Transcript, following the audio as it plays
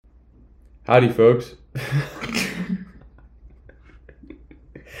Howdy, folks.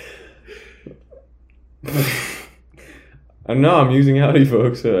 No, I'm using howdy,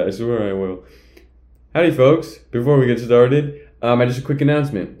 folks. I swear I will. Howdy, folks. Before we get started, just a quick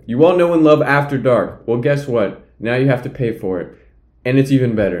announcement. You all know and love After Dark. Well, guess what? Now you have to pay for it. And it's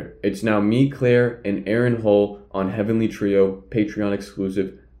even better. It's now me, Claire, and Aaron Hull on Heavenly Trio, Patreon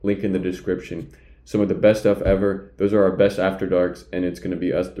exclusive. Link in the description. Some of the best stuff ever. Those are our best After Darks, and it's going to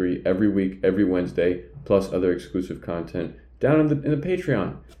be us three every week, every Wednesday, plus other exclusive content down in the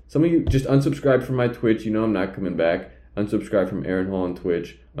Patreon. Some of you just unsubscribe from my Twitch. You know I'm not coming back. Unsubscribe from Aaron Hall on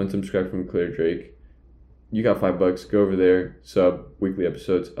Twitch. Unsubscribe from Claire Drake. You got $5. Go over there. Sub. Weekly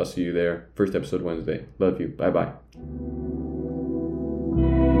episodes. I'll see you there. First episode Wednesday. Love you. Bye-bye.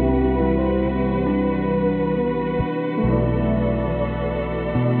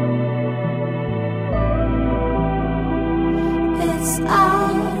 It's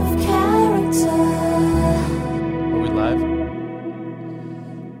out of character. Are we live?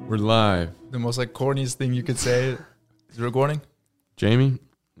 We're live. The most corniest thing you could say. Is it recording? Jamie?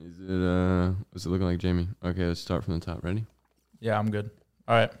 Does it look like Jamie? Okay, let's start from the top. Ready? Yeah, I'm good.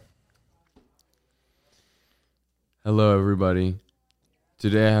 All right. Hello, everybody.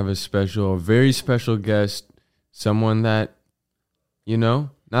 Today I have a very special guest. Someone that,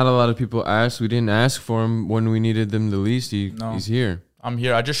 not a lot of people ask. We didn't ask for him when we needed them the least. He's here. I'm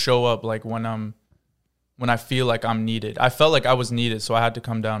here. I just show up when I feel like I'm needed. I felt like I was needed, so I had to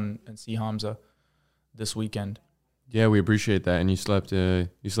come down and see Hamza this weekend. Yeah, we appreciate that. And you slept in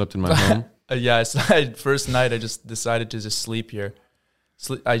my home? Yeah, first night I just decided to just sleep here.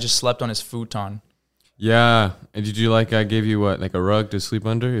 I just slept on his futon. Yeah. And did you I gave you what, a rug to sleep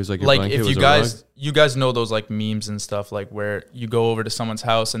under? It was your blanket if was a rug? you guys know those memes and stuff where you go over to someone's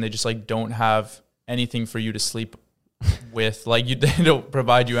house and they just don't have anything for you to sleep with. They don't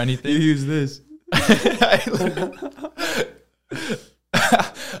provide you anything. You use this.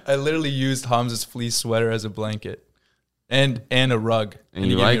 I literally used Hamza's fleece sweater as a blanket and a rug. And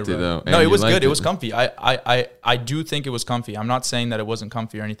you liked it though. No, it was good. It was comfy. I do think it was comfy. I'm not saying that it wasn't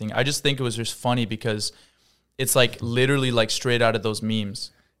comfy or anything. I just think it was just funny because it's literally straight out of those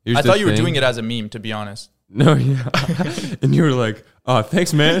memes. I thought you were doing it as a meme, to be honest. No, yeah. And you were like, "Oh,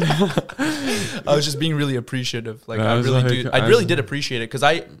 thanks, man." I was just being really appreciative. I really did appreciate it because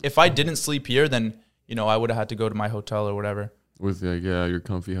if I didn't sleep here, then I would have had to go to my hotel or whatever. With your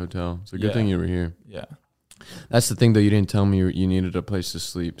comfy hotel. It's a good thing you were here. Yeah. That's the thing though. You didn't tell me you needed a place to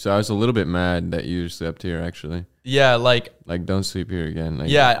sleep, so I was a little bit mad that you slept here. Actually. Yeah, don't sleep here again.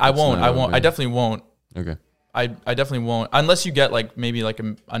 I won't. I definitely won't. Okay. I definitely won't unless you get maybe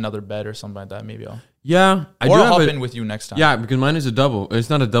another bed or something like that. Maybe I'll. Yeah, I'll hop in with you next time. Yeah, because mine is a double.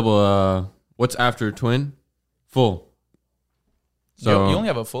 It's not a double. What's after twin? Full. So you only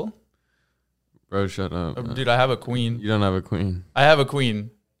have a full? Bro, shut up. Dude, I have a queen. You don't have a queen. I have a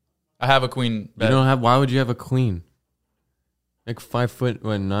queen. I have a queen bed. You don't have. Why would you have a queen?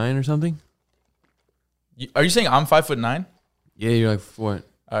 5'9" or something? Are you saying I'm 5'9"? Yeah, you're what?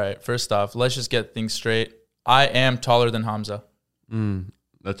 All right. First off, let's just get things straight. I am taller than Hamza.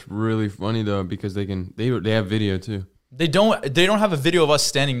 That's really funny though because they have video too. They don't have a video of us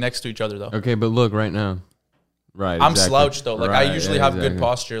standing next to each other though. Okay, but look right now. Right. I'm slouched though. I usually have good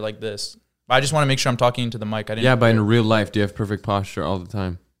posture like this. I just want to make sure I'm talking into the mic. But in real life, do you have perfect posture all the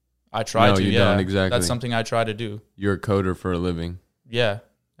time? I try to. You don't exactly. That's something I try to do. You're a coder for a living. Yeah,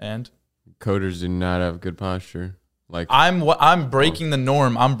 and coders do not have good posture. I'm breaking the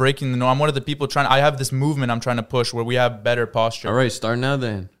norm. I'm breaking the norm. I'm one of the people I have this movement I'm trying to push where we have better posture. All right, start now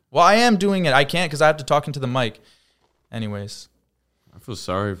then. Well, I am doing it. I can't because I have to talk into the mic. Anyways. I feel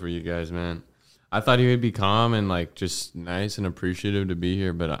sorry for you guys, man. I thought you would be calm and just nice and appreciative to be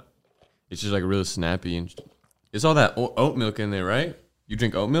here, but it's just real snappy and it's all that oat milk in there, right? You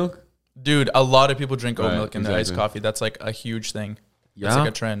drink oat milk? Dude, a lot of people drink oat milk in their iced coffee. That's a huge thing. Yeah? It's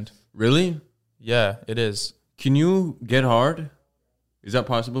a trend. Really? Yeah, it is. Can you get hard? Is that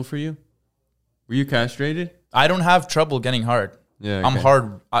possible for you? Were you castrated? I don't have trouble getting hard. Yeah, okay. I'm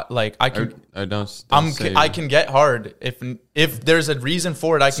hard. I can. I can get hard if there's a reason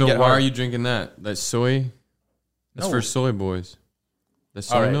for it. I can get hard. So why are you drinking that? That's soy. That's for soy boys. That's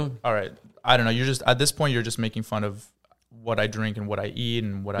soy milk. All right. I don't know. You're just at this point. You're just making fun of what I drink and what I eat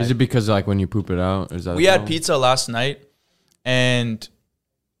and what. Is it because when you poop it out? Is that we had pizza last night, and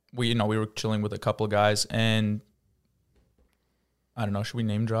we were chilling with a couple of guys, and I don't know. Should we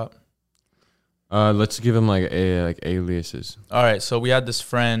name drop? Let's give him aliases. All right. So we had this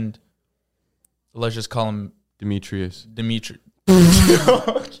friend. Let's just call him Demetrius.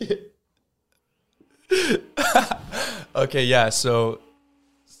 Okay. Yeah. So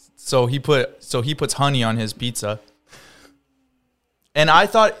So he puts honey on his pizza. And I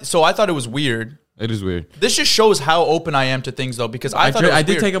thought it was weird. It is weird. This just shows how open I am to things, though, because I thought it was I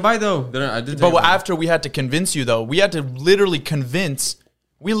did weird. take a bite though. I did. But after we had to convince you, though, we literally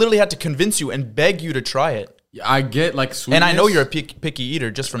had to convince you and beg you to try it. I get like sweetness. And I know you're a picky eater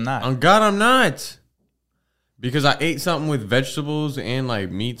just from that. On God, I'm not. Because I ate something with vegetables and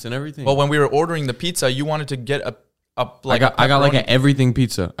like meats and everything. Well, when we were ordering the pizza, you wanted to get I got like an everything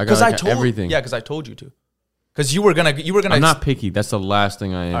pizza. I got like everything. Yeah, because I told you to. Because you were gonna. I'm not picky. That's the last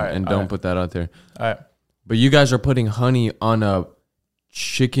thing I am, All right, and all don't right. put that out there. All right. But you guys are putting honey on a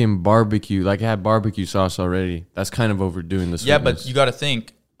chicken barbecue. Like it had barbecue sauce already. That's kind of overdoing the sweetness. Yeah, but you got to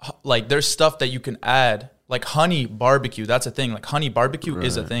think, like, there's stuff that you can add, like honey barbecue. That's a thing. Like honey barbecue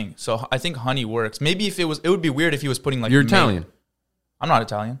is a thing. So I think honey works. Maybe if it would be weird if he was putting like. You're Italian. I'm not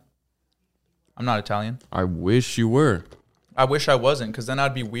Italian. I wish you were. I wish I wasn't, because then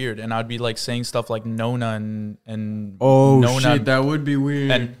I'd be weird, and I'd be like saying stuff like Nona and Nona shit, that would be weird.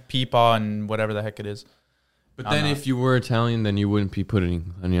 And Peepaw and whatever the heck it is. But then if you were Italian, then you wouldn't be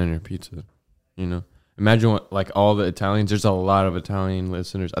putting honey on your pizza. You know, imagine what like all the Italians. There's a lot of Italian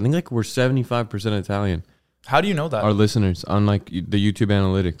listeners. I think like we're 75% Italian. How do you know that? Our listeners on like the YouTube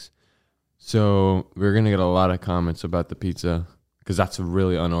analytics. So we're gonna get a lot of comments about the pizza because that's a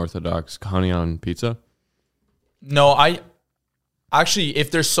really unorthodox honey on pizza. No, actually, if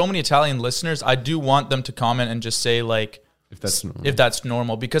there's so many Italian listeners, I do want them to comment and just say like if that's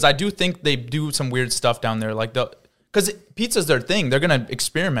normal, because I do think they do some weird stuff down there, like because pizza's their thing. They're gonna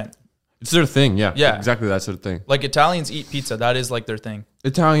experiment. It's their thing, yeah. Yeah, exactly. That's their thing. Like Italians eat pizza. That is like their thing.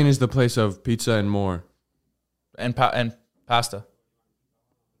 Italian is the place of pizza and more, and pasta.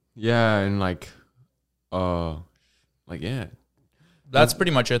 Yeah, and like yeah. That's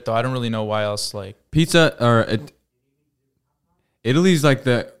pretty much it, though. I don't really know why else. Like pizza or Italy's like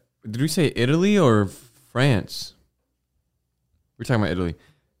the. Did we say Italy or France? We're talking about Italy.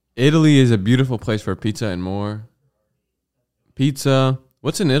 Italy is a beautiful place for pizza and more. Pizza.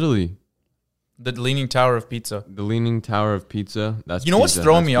 What's in Italy? The Leaning Tower of Pizza. The Leaning Tower of Pizza. That's you know what's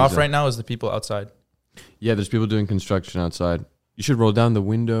throwing me off right now is the people outside. Yeah, there's people doing construction outside. You should roll down the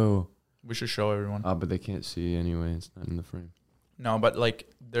window. We should show everyone. But they can't see anyway. It's not in the frame. No, but like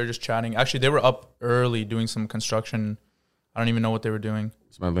they're just chatting. Actually, they were up early doing some construction. I don't even know what they were doing.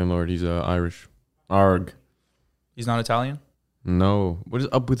 It's my landlord. He's Irish. Arg. He's not Italian? No. What is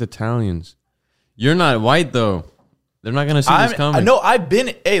up with Italians? You're not white, though. They're not going to see this coming. No, I've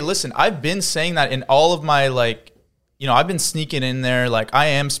been saying that in all of my, like, you know, I've been sneaking in there. Like, I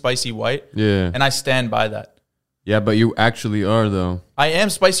am spicy white. Yeah. And I stand by that. Yeah, but you actually are, though. I am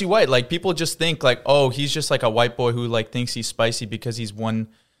spicy white. Like, people just think, like, oh, he's just like a white boy who, like, thinks he's spicy because he's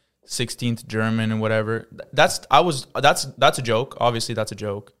 1/16th German and whatever. That's a joke. Obviously, that's a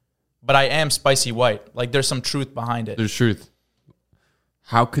joke. But I am spicy white. Like, there's some truth behind it. There's truth.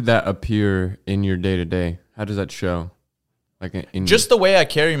 How could that appear in your day-to-day? How does that show? Like just the way I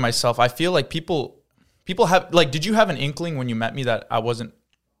carry myself. I feel like people have, like, did you have an inkling when you met me that I wasn't?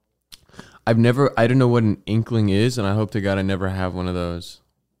 I don't know what an inkling is, and I hope to God I never have one of those.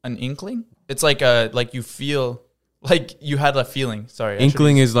 An inkling? It's like you feel like you had a feeling. Sorry.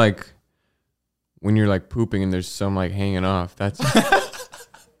 Inkling is like when you're like pooping and there's some like hanging off. That's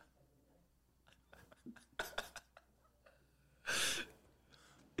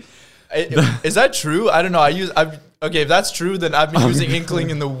Is that true? I don't know. Okay, if that's true, then I've been using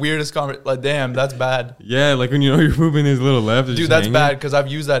inkling in the weirdest conversation. Like, damn, that's bad. Yeah, like when you know you're pooping, his little left. Dude, that's bad because I've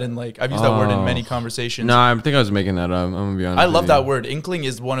used that that word in many conversations. No, I think I was making that up. I'm gonna be honest. I love that word. Inkling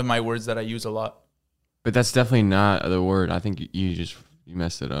is one of my words that I use a lot. But that's definitely not the word. I think you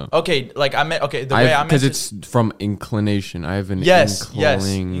messed it up. Okay, like I meant. Okay, the way I meant because it's from inclination. I have an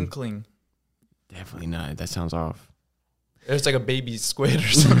inkling. Definitely not. That sounds off. It's like a baby squid or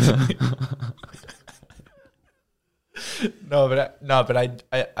something. No, but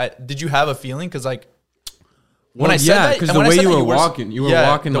I did you have a feeling? Because like when I said that, because the way you were walking,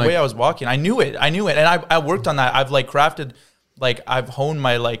 the way I was walking, I knew it, and I worked on that. I've like crafted, like I've honed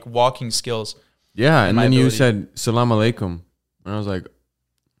my like walking skills. Yeah, and then you said "Salam alaikum," and I was like,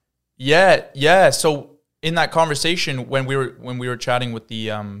 yeah. So in that conversation when we were chatting with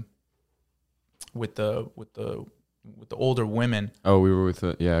the older women. Oh, we were with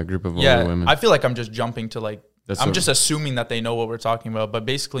a group of older women. I feel like I'm just jumping to like. Just assuming that they know what we're talking about. But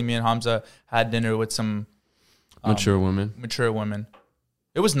basically, me and Hamza had dinner with some mature women.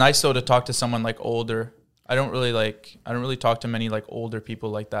 It was nice though to talk to someone like older. I don't really talk to many like older people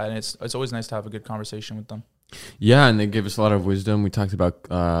like that, and it's always nice to have a good conversation with them. Yeah, and they gave us a lot of wisdom. We talked about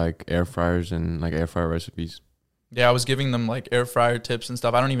like air fryers and like air fryer recipes. Yeah, I was giving them like air fryer tips and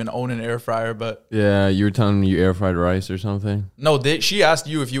stuff. I don't even own an air fryer, but Yeah, you were telling me you air fried rice or something. no, she asked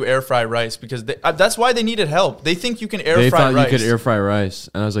you if you air fry rice because that's why they needed help. They think you can air They fry thought rice. you could air fry rice,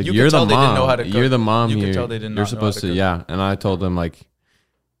 and I was like, You "You're could the tell they didn't mom. know how to cook. You're the mom You could here. tell they did not You're know how supposed to to, cook. yeah." And I told them like,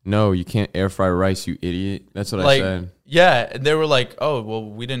 "No, you can't air fry rice, you idiot." That's what I Like, said. yeah, and they were like, "Oh, well,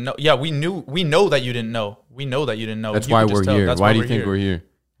 we didn't know." Yeah, we know that you didn't know. We know that you didn't know. That's You why could just we're tell. here. That's Why do you think we're here?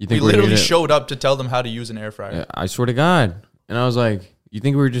 You We think we're literally here to- showed up to tell them how to use an air fryer. Yeah, I swear to God. And I was like, "You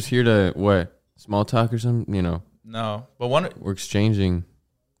think we were just here to what? Small talk or something? You know, No, but one we're exchanging."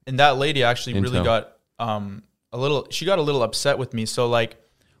 and that lady actually really Intel. got a little upset with me. So like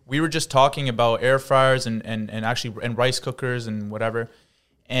we were just talking about air fryers and actually and rice cookers and whatever.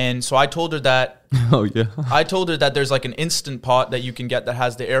 And so I told her that Oh yeah. there's like an Instant Pot that you can get that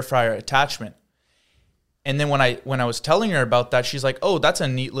has the air fryer attachment. And then when I was telling her about that, she's like, "Oh, that's a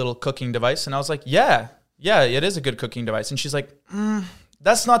neat little cooking device." And I was like, "Yeah, it is a good cooking device." And she's like,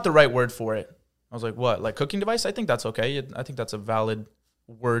 "That's not the right word for it." I was like, "What? Like cooking device? I think that's okay. I think that's a valid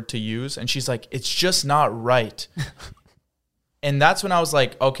word to use." And she's like, "It's just not right." And that's when I was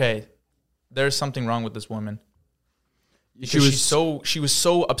like, "Okay, there's something wrong with this woman." Because she was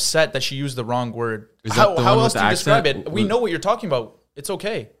so upset that she used the wrong word. Is that the How one else with do you the describe accent? it? We know what you're talking about. It's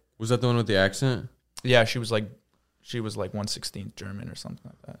okay. Was that the one with the accent? Yeah, she was like 1/16 German or something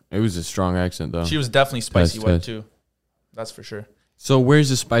like that. It was a strong accent though. She was definitely spicy Test, wet test. too. That's for sure. So where's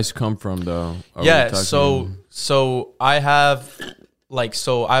the spice come from though? Are we Yeah, talking- so I have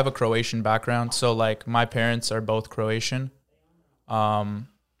I have a Croatian background. So like my parents are both Croatian.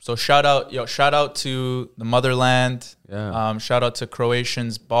 So shout out to the motherland. Yeah. Shout out to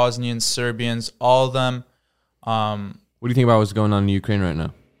Croatians, Bosnians, Serbians, all of them. What do you think about what's going on in Ukraine right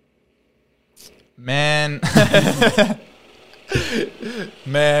now? Man,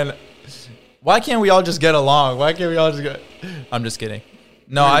 man, why can't we all just get along? Why can't we all just get? I'm just kidding.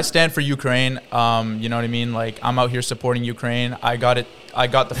 No, I stand for Ukraine. You know what I mean? Like I'm out here supporting Ukraine. I got it. I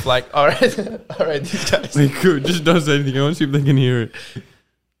got the flag. All right, all right. These guys. Like, just don't say anything. I want to see if they can hear it.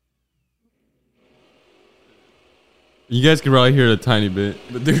 You guys can probably hear it a tiny bit,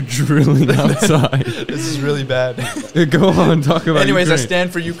 but they're drilling outside. This is really bad. Go on, talk about. Anyways, I Ukraine.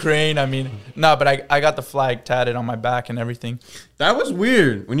 stand for Ukraine. I mean, no, but I got the flag tatted on my back and everything. That was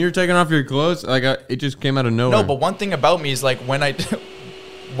weird when you were taking off your clothes. Like it just came out of nowhere. No, but one thing about me is like when I'm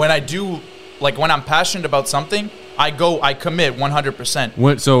passionate about something, I commit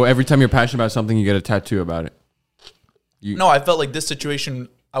 100%. So every time you're passionate about something, you get a tattoo about it. No, I felt like this situation,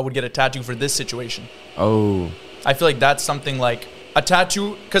 I would get a tattoo for this situation. Oh, I feel like that's something like a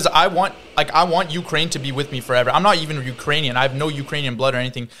tattoo because I want Ukraine to be with me forever. I'm not even Ukrainian. I have no Ukrainian blood or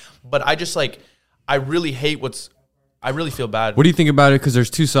anything, but I just like I really feel bad. what do you think about it? Because there's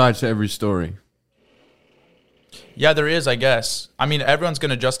two sides to every story. Yeah, there is, I guess. I mean, everyone's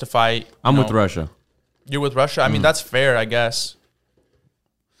gonna justify. I'm with Russia. You're with Russia. I mean, that's fair, I guess.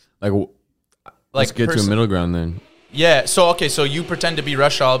 Like, let's get to a middle ground then. Yeah. So okay. So you pretend to be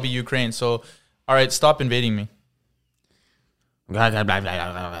Russia. I'll be Ukraine. So, all right, stop invading me.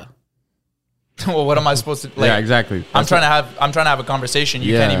 Well, what am I supposed to? Like, yeah, exactly. I'm trying to have a conversation.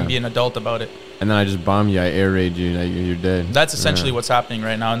 You can't Yeah. even be an adult about it. And then I just bomb you. I air raid you. Like, you're dead. That's essentially what's happening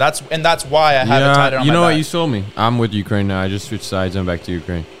right now, and that's why I have it Yeah, tied on you my know back. what? You sold me. I'm with Ukraine now. I just switched sides. I'm back to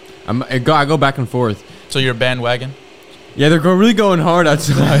Ukraine. I go back and forth. So you're bandwagon. Yeah, they're really going hard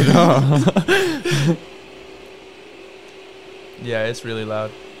outside. huh? Yeah, it's really loud.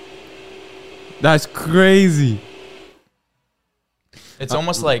 That's crazy. It's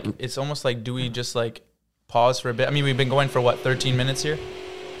almost like do we just like pause for a bit? I mean, we've been going for what 13 minutes here.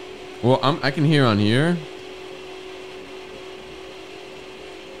 Well, I can hear on here.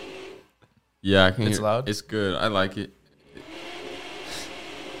 Yeah, I can It's hear. loud? It's good. I like it.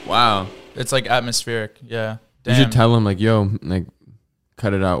 Wow. It's like atmospheric. Yeah. You Damn. should tell them, like, yo, like,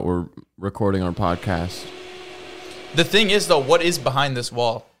 cut it out. We're recording our podcast. The thing is, though, what is behind this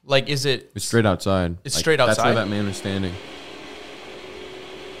wall? Like, is it? It's straight outside. It's Like, straight That's outside? where that man was standing.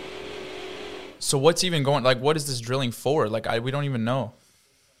 So what's even going? Like, what is this drilling for? Like, we don't even know.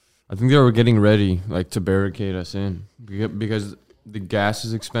 I think they were getting ready, like, to barricade us in because the gas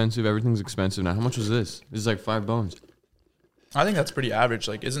is expensive. Everything's expensive now. How much was this? This is like $5. I think that's pretty average.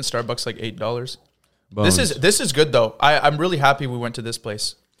 Like, isn't Starbucks like $8? Bones. This is good though. I'm really happy we went to this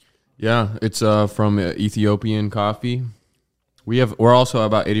place. Yeah, it's from Ethiopian coffee. We're also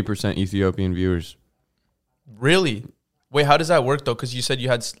about 80% Ethiopian viewers. Really? Wait, how does that work though? Because you said you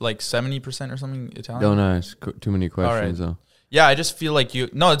had like 70% or something Italian. Don't ask too many questions though. Yeah, I just feel like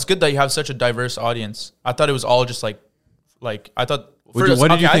no, it's good that you have such a diverse audience. I thought it was all just like I thought What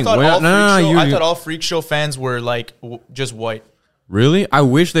did you think? I thought all freak show fans were like just white. Really? I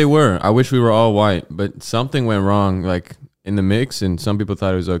wish they were. I wish we were all white, but something went wrong, like in the mix, and some people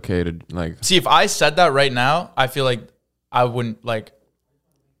thought it was okay to like. See, if I said that right now, I feel like I wouldn't like.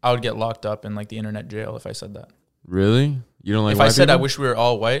 I would get locked up in like the internet jail if I said that. Really? You don't like? If I said people? I wish we were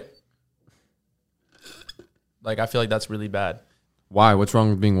all white, like I feel like that's really bad. Why? What's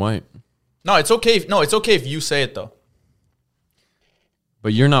wrong with being white? No, it's okay. It's okay if you say it though.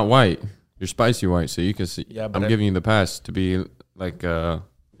 But you're not white. You're spicy white, so you can see. Yeah, but I'm giving you the pass to be like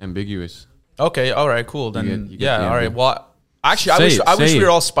ambiguous. Okay, all right, cool. Then you get all right. ambiguous. Well, actually, I wish we were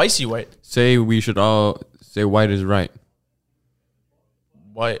all spicy white. Say we should all say white is right.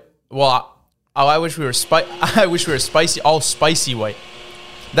 White. Well, I wish we were I wish we were spicy, all spicy white.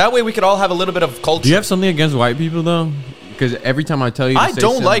 That way we could all have a little bit of culture. Do you have something against white people though? Because every time I tell you, I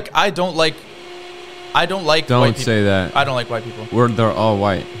don't like. Don't white people. say that. I don't like white people. They're all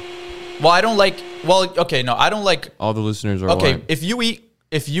white. Well, I don't like. Well, okay, no, I don't like. All the listeners are okay. white.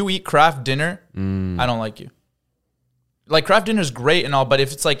 If you eat craft dinner, I don't like you. Like craft dinner is great and all, but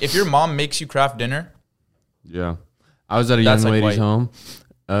if it's like if your mom makes you craft dinner, yeah. I was at a young lady's home,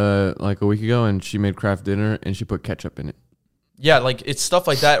 like a week ago, and she made craft dinner and she put ketchup in it. Yeah, like it's stuff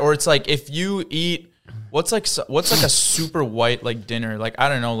like that, or it's like if you eat. What's like a super white like dinner? Like I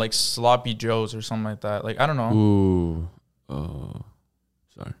don't know, like sloppy joes or something like that. Like I don't know. Ooh, oh,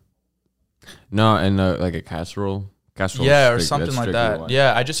 sorry. No, and like a casserole. Yeah, or something like that. White.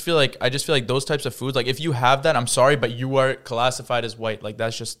 Yeah, I just feel like those types of foods. Like if you have that, I'm sorry, but you are classified as white. Like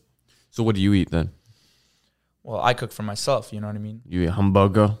that's just. So what do you eat then? Well, I cook for myself. You know what I mean? You eat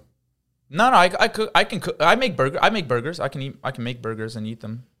hamburger? No, I cook. I can cook. I make burgers. I can make burgers and eat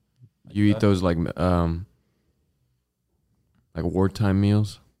them. You eat those like wartime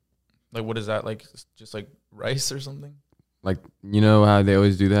meals? Like what is that? Like just like rice or something? Like you know how they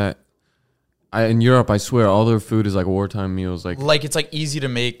always do that? In Europe, I swear, all their food is like wartime meals. Like it's like easy to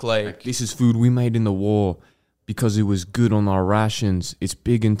make. Like this is food we made in the war because it was good on our rations. It's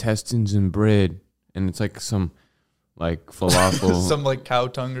pig intestines and bread, and it's like some like falafel, some like cow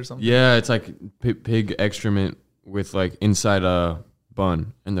tongue or something. Yeah, it's like pig excrement with like inside a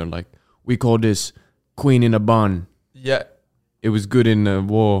bun, and they're like, we call this queen in a bun. Yeah, it was good in the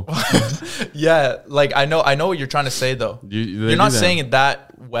war. Yeah, like I know what you're trying to say though. You're not saying it that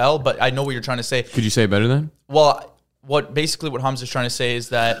well, but I know what you're trying to say. Could you say it better then? Well, what Hamza's trying to say is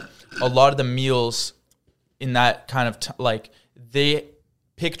that a lot of the meals in that kind of like they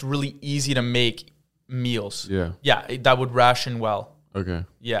picked really easy to make meals. Yeah, that would ration well. Okay.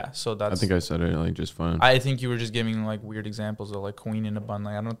 Yeah, so that's. I think I said it like just fine. I think you were just giving like weird examples of like queen in a bun.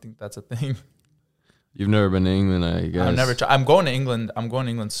 Like I don't think that's a thing. You've never been to England, I guess. I've never tried. I'm going to England. I'm going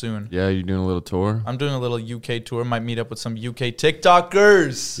to England soon. Yeah, you're doing a little tour? I'm doing a little UK tour. Might meet up with some UK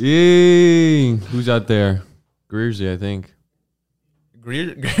TikTokers. Yay! Who's out there? Greersy, I think.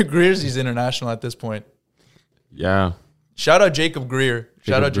 Greersy's international at this point. Yeah. Shout out Jacob Greer.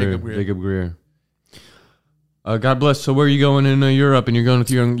 Jacob Greer. God bless. So where are you going in Europe? And you're going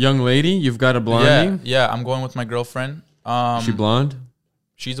with your young lady? You've got a blondie? Yeah. I'm going with my girlfriend. Is she blonde?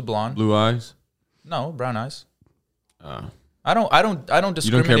 She's a blonde. Blue eyes? No, brown eyes. I don't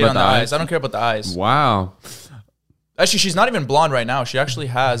discriminate on the eyes. I don't care about the eyes. Wow. Actually, she's not even blonde right now. She actually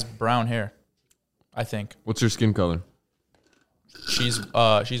has brown hair, I think. What's her skin color? She's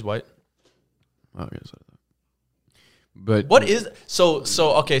white. Oh, yes. But what is so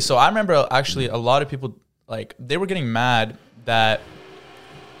okay, so I remember actually a lot of people like they were getting mad that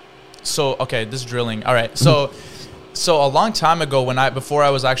this is drilling. All right. So a long time ago before I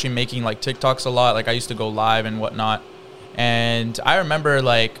was actually making like TikToks a lot, like I used to go live and whatnot. And I remember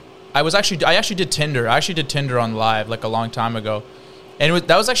like I actually did Tinder. I actually did Tinder on live like a long time ago. And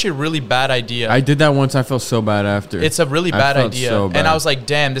that was actually a really bad idea. I did that once. I felt so bad after. It's a really bad idea. So bad. And I was like,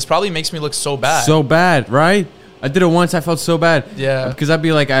 damn, this probably makes me look so bad. So bad, right? I did it once. I felt so bad. Yeah. Because I'd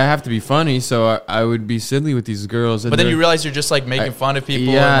be like, I have to be funny, so I would be silly with these girls. But then you realize you're just like making fun of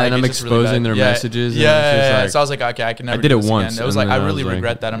people. Yeah, and I'm exposing their messages. Yeah. So I was like, okay, I can never. I did do it this once. Again. It was like I really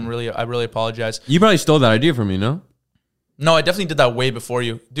regret that. I really apologize. You probably stole that idea from me, no? No, I definitely did that way before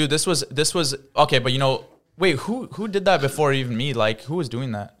you, dude. This was okay, but wait, who did that before even me? Like, who was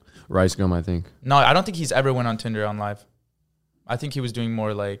doing that? Rice Gum, I think. No, I don't think he's ever went on Tinder on live. I think he was doing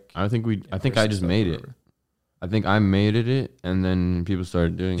more like. I think I just made it. I think I made it, and then people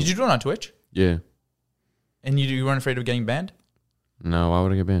started doing it. Did you do it on Twitch? Yeah. And you weren't afraid of getting banned? No, why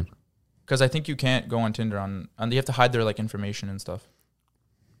would I get banned? Because I think you can't go on Tinder and you have to hide their like information and stuff.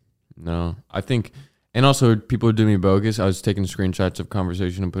 No, I think, and also people would do me bogus. I was taking screenshots of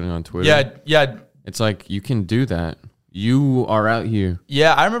conversation and putting it on Twitter. Yeah. It's like you can do that. You are out here.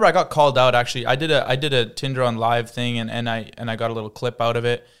 Yeah, I remember I got called out actually. I did a Tinder on Live thing and I got a little clip out of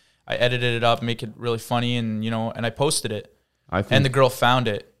it. I edited it up, make it really funny, and and I posted it. And the girl found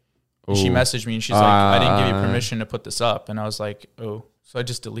it. And she messaged me and she's like, I didn't give you permission to put this up. And I was like, oh. So I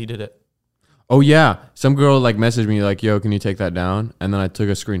just deleted it. Oh yeah. Some girl like messaged me like, yo, can you take that down? And then I took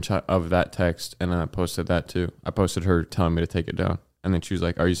a screenshot of that text and then I posted that too. I posted her telling me to take it down. And then she was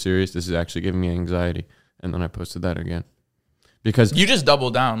like, are you serious? This is actually giving me anxiety. And then I posted that again. Because you just double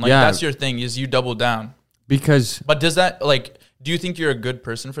down. Like that's your thing, is you double down. But does that like, do you think you're a good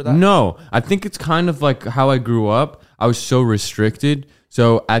person for that? No, I think it's kind of like how I grew up. I was so restricted.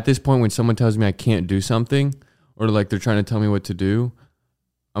 So at this point, when someone tells me I can't do something, or like they're trying to tell me what to do,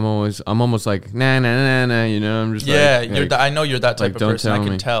 I'm almost like nah. I'm just I know you're that type of person. I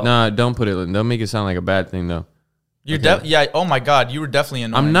can tell. Nah, don't put it. Don't make it sound like a bad thing though. You're Oh my God, you were definitely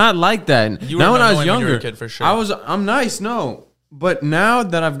annoying. I'm not like that. You were not when I was younger. younger. When you were a kid, for sure. I'm nice, no. But now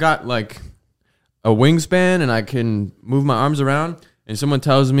that I've got like a wingspan and I can move my arms around, and someone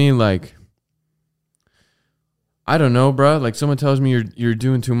tells me like, I don't know, bro. Like someone tells me you're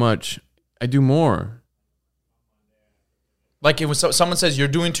doing too much, I do more. Like if someone says you're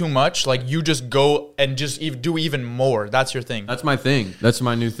doing too much, like you just go and just do even more. That's your thing. That's my thing. That's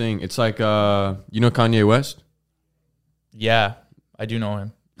my new thing. It's like Kanye West? Yeah, I do know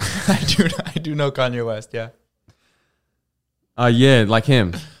him. I do know Kanye West. Yeah. Yeah, like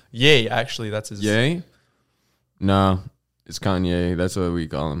him. Yay, actually, that's his. Yay? No, it's Kanye. That's what we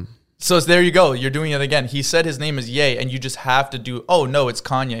call him. So there you go. You're doing it again. He said his name is Ye, and you just have to do. Oh no, it's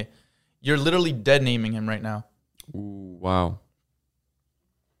Kanye. You're literally dead naming him right now. Ooh, wow.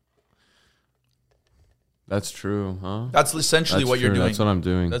 That's true, huh? That's essentially what you're doing. That's what I'm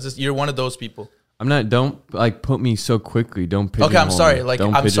doing. That's just, you're one of those people. I'm not. Don't like put me so quickly. Don't pigeonhole. Okay, I'm sorry. Like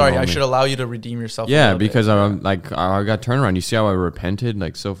I'm sorry. I me. should allow you to redeem yourself. Yeah, because I'm like I got turnaround. You see how I repented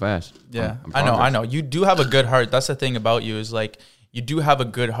like so fast. Yeah, I know. You do have a good heart. That's the thing about you is like you do have a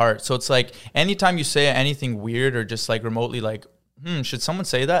good heart. So it's like anytime you say anything weird or just like remotely like, should someone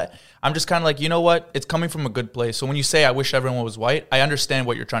say that? I'm just kind of like, you know what? It's coming from a good place. So when you say I wish everyone was white, I understand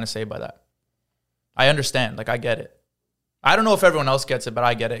what you're trying to say by that. I understand. Like I get it. I don't know if everyone else gets it, but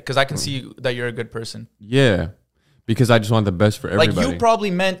I get it because I can see that you're a good person. Yeah, because I just want the best for everybody. Like you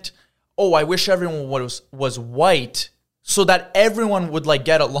probably meant, oh, I wish everyone was white so that everyone would like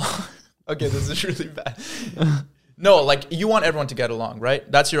get along. Okay, this is really bad. No, like you want everyone to get along,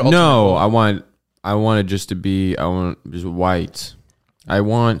 right? That's your ultimate goal. I want it just to be. I want just white. I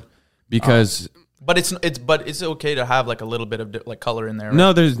want because. But it's okay to have like a little bit of like color in there. Right?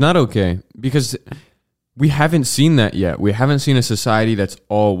 No, there's not okay because. We haven't seen that yet. We haven't seen a society that's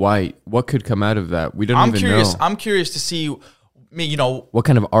all white. What could come out of that? We don't even know. I'm curious to see, what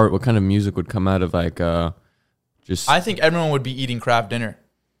kind of art, what kind of music would come out of like just. I think everyone would be eating Kraft dinner.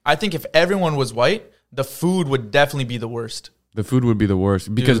 I think if everyone was white, the food would definitely be the worst. The food would be the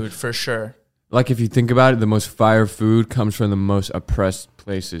worst because, dude, for sure. Like if you think about it, the most fire food comes from the most oppressed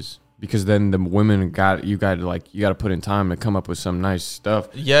places. Because then the women you got to put in time to come up with some nice stuff.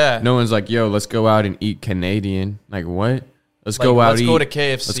 Yeah. No one's like, yo, let's go out and eat Canadian. Like what? Let's go to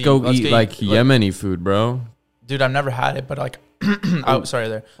KFC. Let's go eat like Yemeni food, bro. Dude, I've never had it, but like, oh, sorry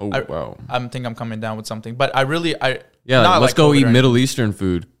there. Oh, wow. I think I'm coming down with something, but let's go eat Middle Eastern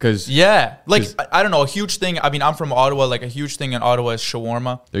food. I don't know, a huge thing. I mean, I'm from Ottawa. Like a huge thing in Ottawa is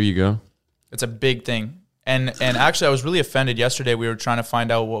shawarma. There you go. It's a big thing. And actually, I was really offended yesterday. We were trying to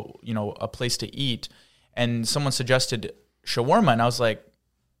find out what a place to eat, and someone suggested shawarma, and I was like,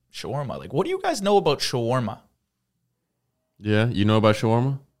 shawarma? Like, what do you guys know about shawarma? Yeah, you know about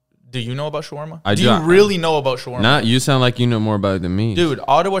shawarma? Do you know about shawarma? I do. Do you really know about shawarma? You sound like you know more about it than me, dude.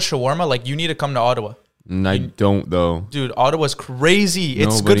 Ottawa shawarma, like you need to come to Ottawa. I don't though. Dude, Ottawa's crazy.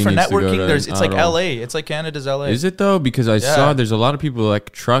 It's good for networking. It's like LA. It's like Canada's LA. Is it though? Because I saw there's a lot of people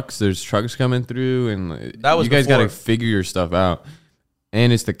like trucks. There's trucks coming through, and you guys got to figure your stuff out.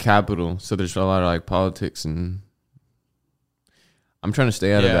 And it's the capital, so there's a lot of like politics, and I'm trying to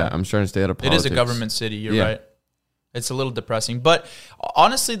stay out of that. I'm trying to stay out of politics. It is a government city. You're right. It's a little depressing, but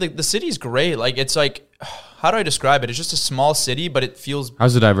honestly, the city's great. Like it's like, how do I describe it? It's just a small city, but it feels.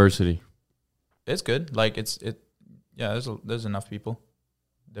 How's the diversity? It's good. Like there's enough people,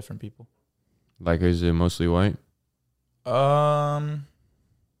 different people. Like, is it mostly white? I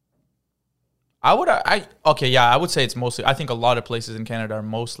would say it's mostly. I think a lot of places in Canada are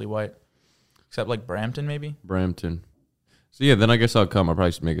mostly white, except like Brampton, maybe. Brampton. So yeah, then I guess I'll come. I'll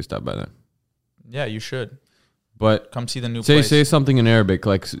probably make a stop by then. Yeah, you should. But come see the new place. Say something in Arabic.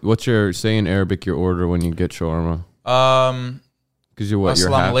 Like, say in Arabic your order when you get shawarma. Because you're what?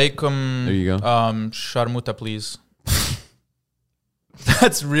 Assalamu alaikum. There you go. Sharmuta, please.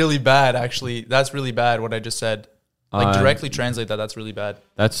 That's really bad, actually. That's really bad what I just said. Like, directly translate that. That's really bad.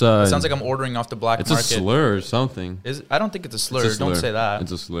 That's It sounds like I'm ordering off the black it's market. a slur or something. I don't think it's a slur. It's a slur. Don't say that.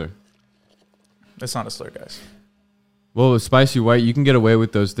 It's a slur. It's not a slur, guys. Well, with Spicy White, you can get away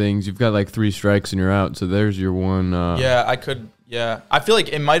with those things. You've got like 3 strikes and you're out. So there's your one. Yeah, I could. Yeah, I feel like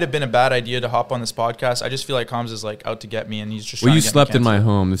it might have been a bad idea to hop on this podcast. I just feel like Hans is like out to get me, and he's just. Well, trying you to get me slept in my canceled.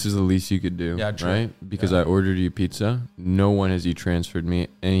 home. This is the least you could do. Yeah, true. Right? Because Yeah. I ordered you pizza. No one has transferred me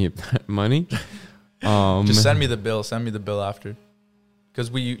any of that money. Just send me the bill. Send me the bill after.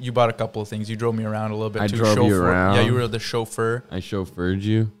 Because you bought a couple of things. You drove me around a little bit. I too. drove you around. Yeah, you were the chauffeur. I chauffeured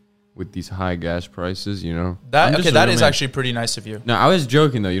you with these high gas prices, you know. That I'm just okay? a That real is man. actually pretty nice of you. No, I was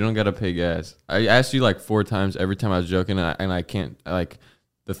joking though. You don't gotta pay gas. I asked you like 4 times. Every time I was joking, and I can't like.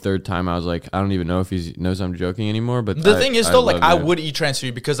 The 3rd time I was like, I don't even know if he knows I'm joking anymore. But The thing is, though, like I love would transfer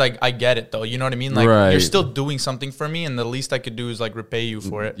you because I get it though. You know what I mean? Like Right. you're still doing something for me, and the least I could do is like repay you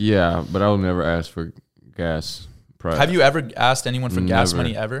for it. Yeah, but I will never ask for gas price. Have you ever asked anyone for gas Never.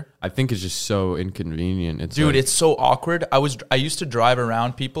 money ever? I think it's just so inconvenient. It's Dude, like, it's so awkward. I used to drive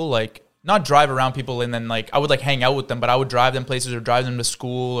around people, like not drive around people and then like I would like hang out with them, but I would drive them places or drive them to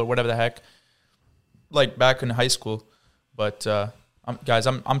school or whatever the heck. Like back in high school. But guys,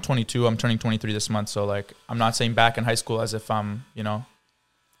 I'm 22. I'm turning 23 this month, so like I'm not saying back in high school as if I'm, you know.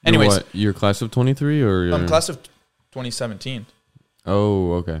 Anyways, you're class of 23 or I'm class of 2017.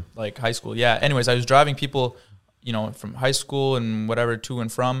 Oh, okay. Like high school. Yeah. Anyways, I was driving people, you know, from high school and whatever to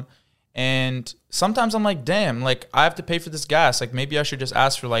and from. And sometimes I'm like, damn, like I have to pay for this gas. Like maybe I should just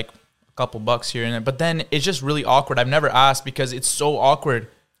ask for like a couple bucks here and there. But then it's just really awkward. I've never asked because it's so awkward.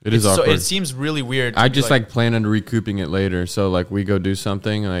 It is It's awkward. So, it seems really weird. I to be just like plan on recouping it later. So like we go do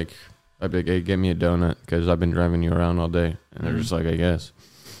something like I'd be like, hey, get me a donut because I've been driving you around all day. And they're just like, I guess,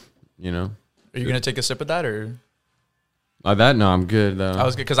 you know. Are you gonna take a sip of that or? That no, I'm good though. I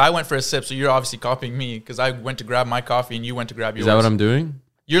was good because I went for a sip, so you're obviously copying me because I went to grab my coffee and you went to grab yours. Is that what I'm doing?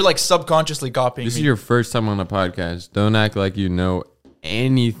 You're like subconsciously copying This me. is your first time on a podcast. Don't act like you know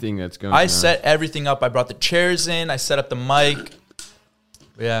anything that's going on. I set everything up. I brought the chairs in. I set up the mic.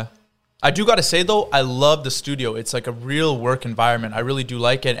 Yeah. I do got to say, though, I love the studio. It's like a real work environment. I really do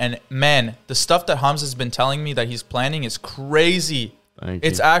like it. And, man, the stuff that Hamza's been telling me that he's planning is crazy. Thank you.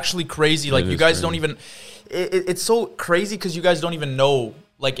 It's actually crazy. Like, It you is guys crazy. don't even... It's so crazy because you guys don't even know.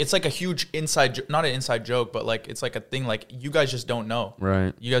 Like, it's like a huge inside... Not an inside joke, but, like, it's like a thing. Like, you guys just don't know.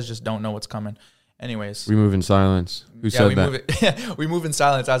 Right. You guys just don't know what's coming. Anyways. We move in silence. Who said we that? move it. We move in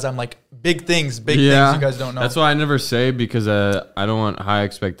silence as I'm like, big things you guys don't know. That's why I never say because I don't want high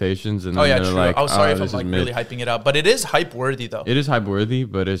expectations. And Oh then yeah, they're true. like, I was sorry if this I'm is like mid. really hyping it up, but it is hype worthy though. It is hype worthy,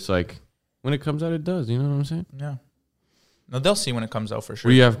 but it's like when it comes out, it does. You know what I'm saying? Yeah. No, they'll see when it comes out for What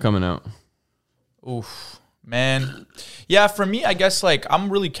sure. do you have coming out? Oof, man. Yeah, for me, I guess like I'm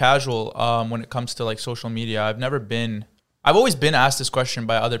really casual when it comes to like social media. I've always been asked this question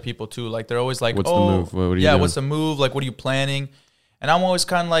by other people too. Like they're always like, What's the move? What are you doing? what's the move? Like, what are you planning? And I'm always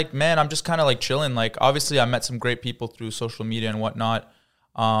kind of like, man, I'm just kind of like chilling. Like, obviously, I met some great people through social media and whatnot.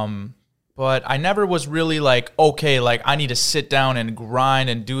 But I never was really like, okay, like I need to sit down and grind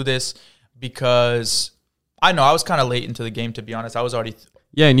and do this because I know I was kind of late into the game, to be honest. I was already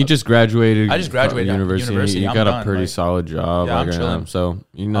Yeah, and you just graduated. I just graduated from university. You I'm got a done, pretty like- solid job. Yeah, I'm like, chilling. so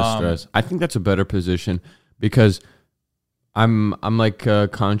you no stress. I think that's a better position because I'm like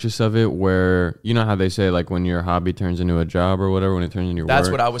conscious of it. Where you know how they say like when your hobby turns into a job or whatever, when it turns into your That's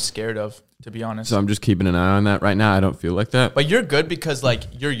work. what I was scared of, to be honest. So I'm just keeping an eye on that right now. I don't feel like that. But you're good because like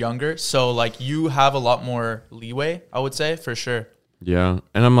you're younger, so like you have a lot more leeway, I would say, for sure. Yeah,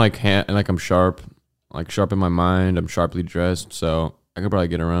 and I'm like I'm sharp, like sharp in my mind. I'm sharply dressed, so I could probably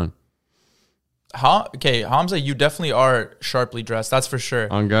get around. Okay, Hamza, you definitely are sharply dressed. That's for sure.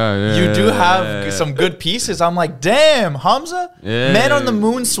 On God, yeah, You do yeah, have yeah. some good pieces. I'm like, damn, Hamza, Yeah. Man on the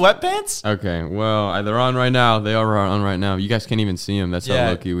Moon sweatpants. Okay, well, they're on right now. They are on right now. You guys can't even see them. That's Yeah.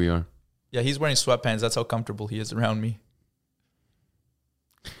 how lucky we are. Yeah, he's wearing sweatpants. That's how comfortable he is around me.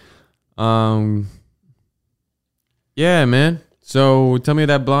 Yeah, man. So tell me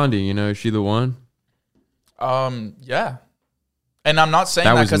that Blondie. You know, is she the one? Yeah. And I'm not saying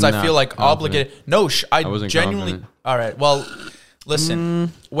That that was because I not feel like confident. obligated. No, I wasn't genuinely. confident. All right. Well,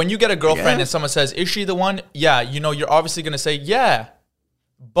 listen. When you get a girlfriend Yeah. and someone says, "Is she the one?" Yeah, you know, you're obviously gonna say, "Yeah."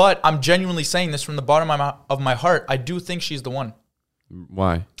 But I'm genuinely saying this from the bottom of my heart. I do think she's the one.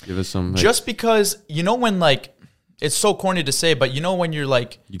 Why? Give us some. Like, Just because you know when like it's so corny to say, but you know when you're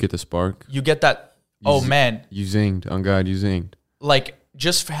like you get the spark. you get that. Oh man, You zinged. On God, you zinged. like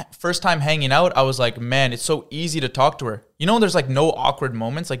just first time hanging out, I was like, man, it's so easy to talk to her. You know, there's like no awkward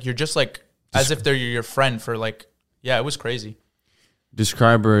moments. Like you're just like as if they're your friend for like, yeah, it was crazy.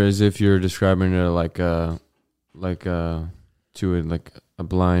 Describe her as if you're describing her like a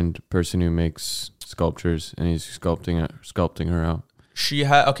blind person who makes sculptures and he's sculpting her out. She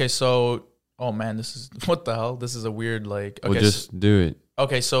had okay. So oh man, this is what the hell. This is a weird like. Okay, Well, just do it.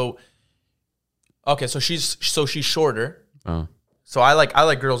 Okay, so she's shorter. Oh, So I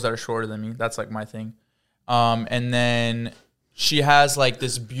like girls that are shorter than me. That's like my thing. And then she has like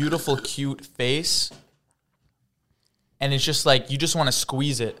this beautiful, cute face, and it's just like you just want to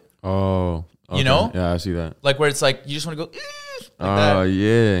squeeze it. oh, okay. You know? Yeah, I see that. Like where it's like you just want to go. Oh, Like that.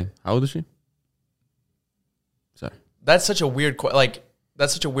 yeah. How old is she? Sorry. That's such a weird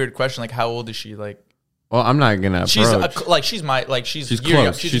that's such a weird question. Like how old is she? Like Well, I'm not gonna she's approach. she's She's year,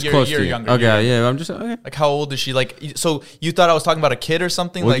 close. She's She's a close year to you. younger. Okay, yeah. I'm just okay. Like how old is she? Like so you thought I was talking about a kid or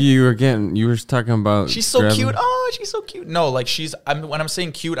something? Well, like you were talking about. she's so grabbing- cute. Oh, she's so cute. No, like when I'm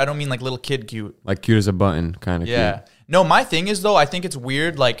saying cute, I don't mean like little kid cute. Like cute as a button, kind of. Yeah. Cute. No, my thing is though, I think it's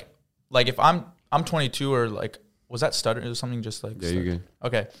weird. Like if I'm 22 or like was that stutter? It was something just like Yeah, you're good.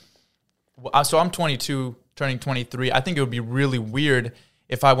 Okay. Well, so I'm 22, turning 23. I think it would be really weird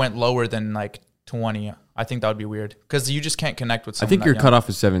if I went lower than like 20. I think that would be weird because you just can't connect with I someone. think that your young. cutoff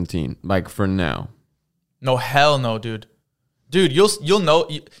is 17. Like for now. No, hell no, dude. Dude, you'll know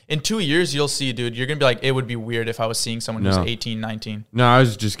in 2 years you'll see, dude. You're gonna be like, it would be weird if I was seeing someone who's No. 18, 19. No, I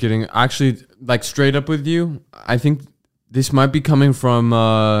was just kidding. Actually, like straight up with you, I think this might be coming from.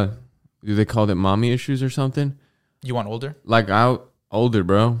 Do they call it mommy issues or something? You want older? Like older,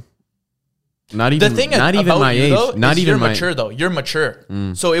 bro. Not even. The thing not even about my you, age. though, Not is even you're my. mature though. You're mature,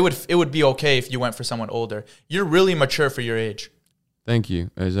 so it would be okay if you went for someone older. You're really mature for your age. Thank you.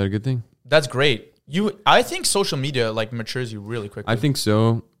 Is that a good thing? That's great. I think social media like matures you really quickly. I think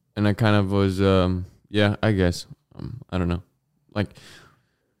so, and I kind of was. Yeah, I guess. I don't know. Like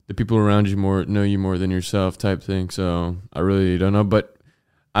the people around you know you more than yourself, type thing. So I really don't know, but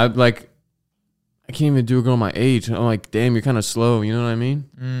I can't even do a girl my age. I'm like, damn, you're kind of slow. You know what I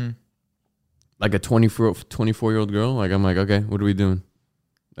mean? Like a 24-year-old girl. Like I'm like, okay, what are we doing?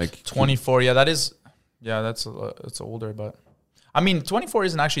 Like 24. Yeah, that's older, but I mean, 24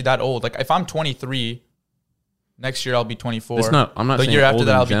 isn't actually that old. Like if I'm 23, next year I'll be 24. It's not. I'm not The saying year after old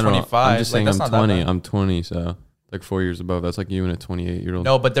that in I'll be general. 25. I'm just Like, saying that's I'm not that 20. bad. I'm 20, so like 4 years above. That's like you and a 28-year-old.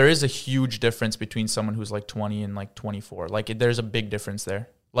 No, but there is a huge difference between someone who's like 20 and like 24. Like there's a big difference there.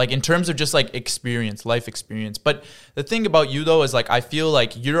 Like in terms of just like experience, life experience. But the thing about you though is like I feel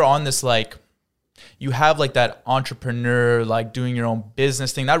like you're on this like you have like that entrepreneur like doing your own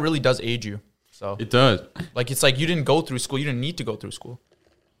business thing that really does age you. So It does. like it's like you didn't go through school, you didn't need to go through school.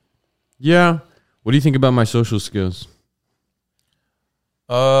 Yeah. What do you think about my social skills?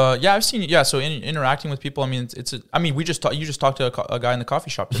 Yeah, I've seen. Yeah, so interacting with people. I mean, you just talked to a guy in the coffee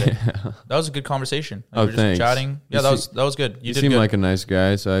shop today. That was a good conversation. Like, Oh, we were just thanks. chatting. Yeah, that was good. You You did seem good. like a nice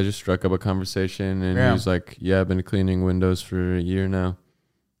guy, so I just struck up a conversation, and Yeah. he was like, "Yeah, I've been cleaning windows for a year now,"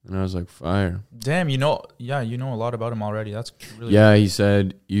 and I was like, "Fire." Damn, you know a lot about him already. That's really Yeah, he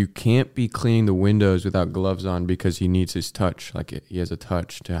said you can't be cleaning the windows without gloves on because he needs his touch. Like he has a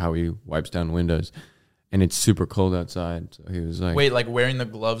touch to how he wipes down windows, and it's super cold outside. So he was like, Wait, like wearing the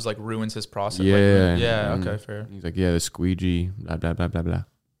gloves like ruins his process. Yeah, yeah. and Okay, fair. He's like, "Yeah, the squeegee, blah blah blah blah blah."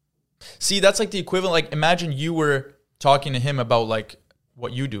 See, that's like the equivalent. Like, imagine you were talking to him about like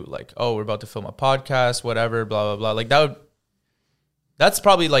what you do. Like, oh, we're about to film a podcast, whatever, blah blah blah. Like that would. That's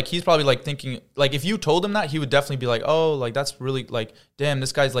probably like he's probably like thinking like if you told him that he would definitely be like, oh, like that's really like damn,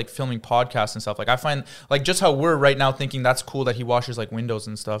 this guy's like filming podcasts and stuff. Like I find like just how we're right now thinking that's cool that he washes like windows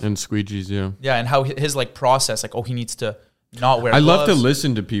and stuff. And squeegees, yeah. Yeah, and how his like process like oh he needs to not wear. I love to gloves.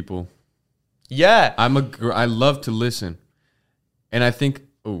 listen to people. Yeah, I love to listen, and I think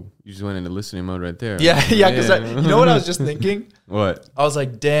you just went into listening mode right there. yeah. Because you know what I was just thinking. What? I was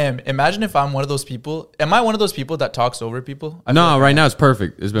like, damn, imagine if I'm one of those people. Am I one of those people that talks over people? I feel No, like right now it's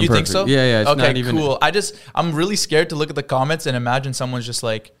perfect. It's been You perfect. think so? Yeah. It's okay, not even cool. I'm really scared to look at the comments and imagine someone's just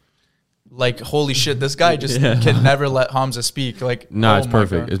like, holy shit, this guy just can never let Hamza speak. Like, No, oh it's my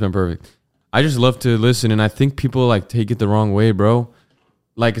perfect. God. It's been perfect. I just love to listen, and I think people like take it the wrong way, bro.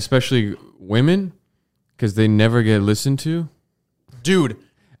 Like especially women, because they never get listened to. Dude,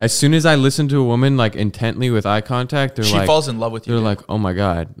 As soon as I listen to a woman like intently with eye contact, they're she like, falls in love with you. they're dude. like, oh my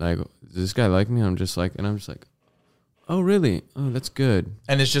god, like does this guy like me? I'm just like, oh really? Oh, that's good.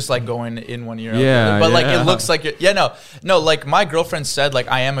 and it's just like going in one ear. out Yeah, the other. But like yeah. it looks like no. Like my girlfriend said, like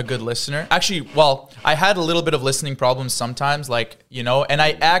I am a good listener. Actually, well, I had a little bit of listening problems sometimes, like and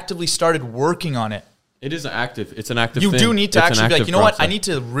I actively started working on it. It is active. It's an active. You thing. do need to It's an actually be like, active you know what? I process. need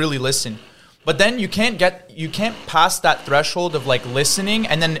to really listen. But then you can't pass that threshold of like listening,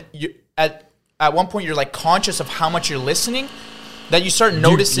 and then you at one point you're like conscious of how much you're listening. that you start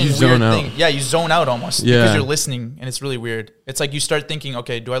noticing you weird zone out. things. Yeah, you zone out almost Yeah. because you're listening, and it's really weird. It's like you start thinking,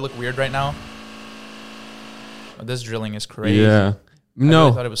 okay, do I look weird right now? Oh, this drilling is crazy. Yeah. No,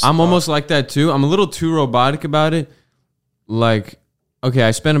 really thought it was I'm soft. almost like that too. I'm a little too robotic about it. Like, okay,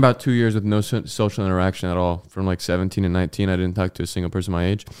 I spent about 2 years with no social interaction at all. From like 17 and 19, I didn't talk to a single person my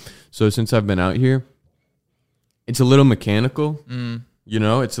age. So since I've been out here, it's a little mechanical. You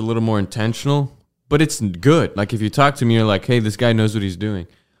know, it's a little more intentional, but it's good. Like if you talk to me, you're like, hey, this guy knows what he's doing.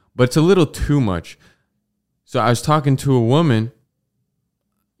 But it's a little too much. So I was talking to a woman.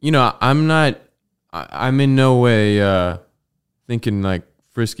 You know, I'm in no way thinking like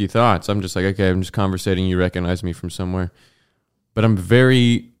frisky thoughts. I'm just like, okay, I'm just conversating. You recognize me from somewhere. But I'm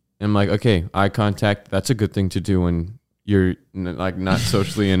like, okay, eye contact. That's a good thing to do when you're like not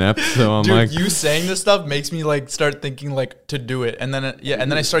socially inept. So I'm Dude, like, you saying this stuff makes me like start thinking like to do it, and then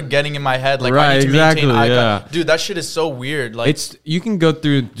and then I start getting in my head like I Right, need to exactly, maintain eye yeah. contact. Dude, that shit is so weird. Like it's, you can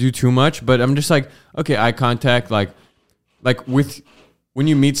do too much, but I'm just like, okay, eye contact, like with, when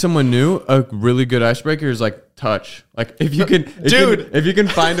you meet someone new, a really good icebreaker is like touch. Like if you can, if you can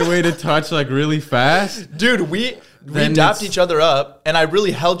find a way to touch like really fast. dude, we Then dapped it's- each other up, and I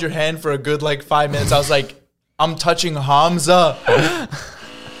really held your hand for a good like 5 minutes. I was like, I'm touching Hamza.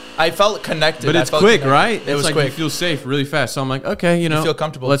 I felt connected. But I it's felt quick, connected. right? It it's was like quick. you feel safe really fast. So I'm like, okay, you know, feel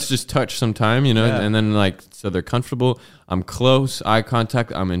comfortable. Let's just touch sometime, you know, Yeah. and then like, so they're comfortable. I'm close, eye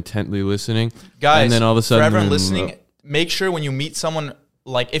contact. I'm intently listening. Guys, and then all of a sudden, for everyone listening, make sure when you meet someone,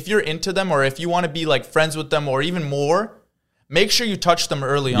 like if you're into them or if you want to be like friends with them or even more, make sure you touch them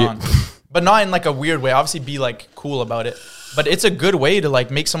early on. But not in like a weird way. Obviously be like cool about it. But it's a good way to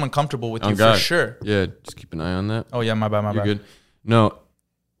like make someone comfortable with you for sure. Yeah, just keep an eye on that. Oh yeah, my bad. You're good. No,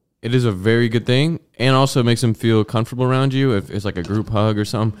 it is a very good thing, and also makes them feel comfortable around you. If it's like a group hug or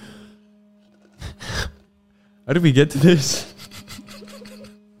something. How did we get to this?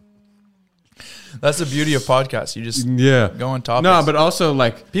 That's the beauty of podcasts. You just Yeah. go on topics. No, but also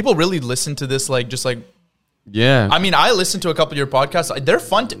like, people really listen to this like just like yeah. I mean, I listen to a couple of your podcasts. They're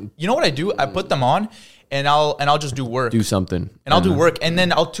fun. You know what I do? I put them on and I'll just do work. do something. And I'll do work, and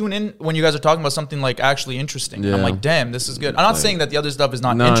then I'll tune in when you guys are talking about something like actually interesting. Yeah. I'm like, damn, this is good. I'm not saying that the other stuff is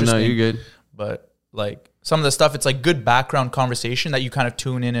not No, interesting. no, you're good. But like some of the stuff, it's like good background conversation that you kind of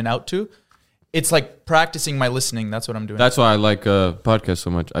tune in and out to. It's like practicing my listening. That's what I'm doing. That's why I like podcasts so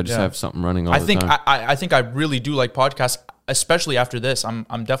much. I just Yeah. have something running all the think time. I think I really do like podcasts, especially after this. I'm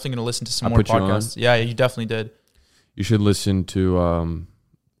definitely gonna listen to some I more put you on? podcasts. Yeah, you definitely did. You should listen to,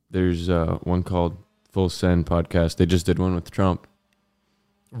 there's one called Full Send Podcast. They just did one with Trump.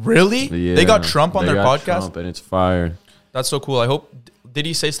 Really? Yeah, They got Trump on they their got podcast? Trump, and it's fire. That's so cool. I hope. Did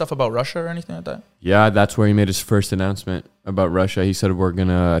he say stuff about Russia or anything like that? Yeah, that's where he made his first announcement about Russia. He said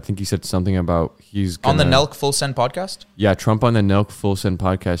I think he said something about he's On gonna, the Nelk Full Send podcast? Yeah, Trump on the Nelk Full Send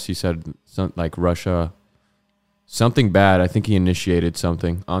Podcast. He said something like Russia, something bad. I think he initiated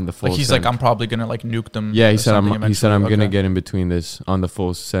something on the Full Like he's Send. like, I'm probably gonna like nuke them. Yeah, he or said something I'm eventually. gonna Okay. get in between this on the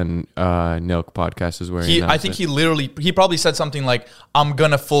Full Send Nelk Podcast is where he I announced think it. he probably said something like, I'm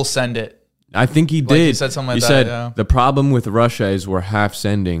gonna full send it. I think he Like, did. he said something like he that, said yeah. the problem with Russia is we're half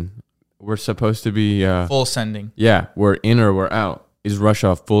sending. We're supposed to be Full sending. yeah, we're in or we're out. Is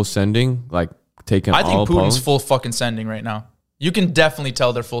Russia full sending? Like taking I all think Putin's Poland? full fucking sending right now. You can definitely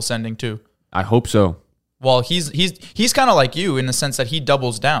tell they're full sending too. I hope so. Well, he's kind of like you in the sense that he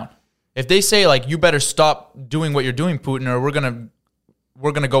doubles down. If they say like, you better stop doing what you're doing, Putin, or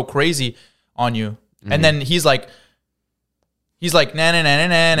we're gonna go crazy on you, and then he's like nah nah nah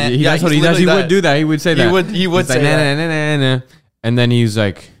nah nah. He, that's what he does. He would do that. He would say that. He would He's say like, that. nah, nah, nah, nah. And then he's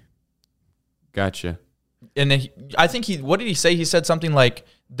like, gotcha. And then I think what did he say? He said something like,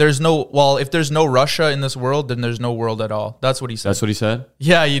 if there's no Russia in this world, then there's no world at all. That's what he said. That's what he said?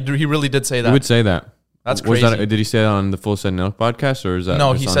 Yeah, he really did say that. He would say that. That's Was crazy. Did he say that on the Full Send Milk podcast, or is that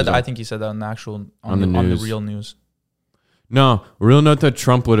No, just he on said his that. own? I think he said that on the actual On the on the news. real news. No, real note that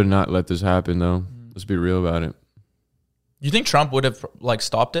Trump would have not let this happen though. Let's be real about it. You think Trump would have like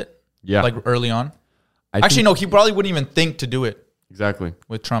stopped it? Yeah. Like early on? I Actually, think- no. He probably wouldn't even think to do it Exactly.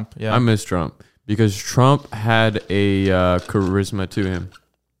 with Trump. Yeah. I miss Trump because Trump had a charisma to him.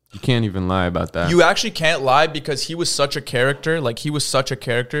 You can't even lie about that. You actually can't lie because he was such a character. Like he was such a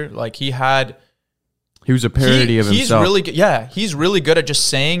character. Like he was a parody of he's himself. really good. Yeah, he's really good at just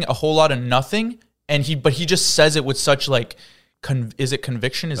saying a whole lot of nothing, but he just says it with such like, is it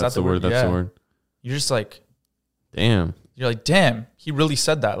conviction? Is That's that the word? That's Yeah. the word. You're just like, Damn. you're like, damn, he really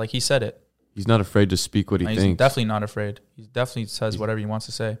said that. Like he said it. He's not afraid to speak what he He's thinks. definitely not afraid. He definitely says whatever he wants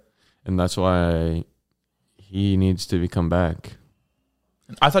to say. And that's why he needs to come back.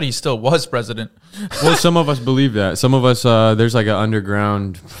 I thought he still was president. Well, some of us believe that. Some of us, there's like an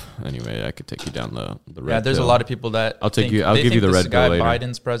underground. Anyway, I could take you down the red. Yeah, there's pill. a lot of people that I'll give you the this red guy pill later.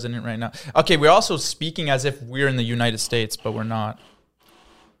 Biden's president right now. Okay, we're also speaking as if we're in the United States, but we're not.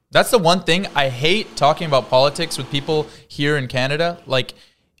 That's the one thing I hate talking about politics with people here in Canada, like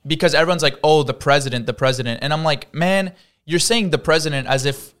because everyone's like, "Oh, the president," and I'm like, "Man, you're saying the president as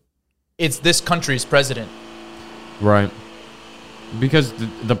if it's this country's president." Right. Because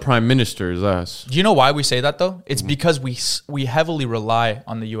the prime minister is us. Do you know why we say that though? It's because we heavily rely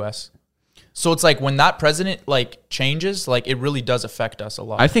on the U.S. So it's like when that president like changes, like it really does affect us a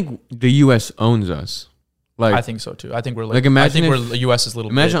lot. I think the U.S. owns us. Like I think so too. I think we're Like, imagine I think if- we're the U.S.'s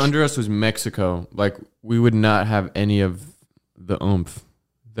little. imagine bitch. under us was Mexico. Like we would not have any of the oomph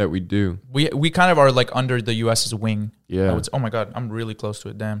that we do. We kind of are like under the U.S.'s wing. Yeah. Oh my God, I'm really close to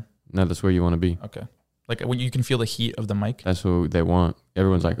it. Damn. No, that's where you want to be. Okay. Like when you can feel the heat of the mic. That's what they want.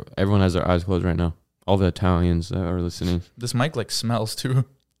 Everyone has their eyes closed right now. All the Italians that are listening. This mic like smells too.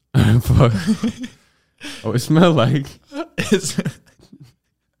 Fuck. Oh, it smells like.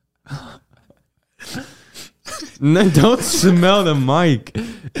 No, don't smell the mic.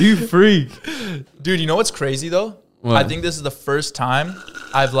 You freak. Dude, you know what's crazy though? What? I think this is the first time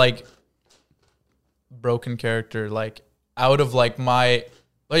I've like broken character like out of like my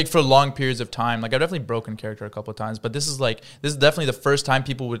like for long periods of time. Like I've definitely broken character a couple of times, but this is definitely the first time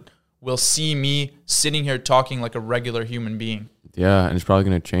people will see me sitting here talking like a regular human being. Yeah, and it's probably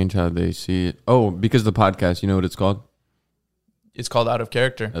going to change how they see it. Oh, because the podcast, you know what it's called? It's called Out of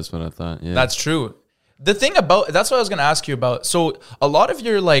Character. That's what I thought. Yeah. That's true. The thing about that's what I was gonna ask you about. So a lot of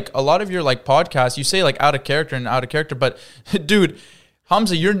your podcasts, you say like out of character, but dude,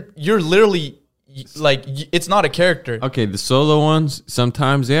 Hamza, you're literally like it's not a character. Okay, the solo ones,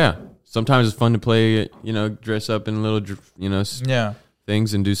 sometimes, yeah. Sometimes it's fun to play, dress up in little, Yeah.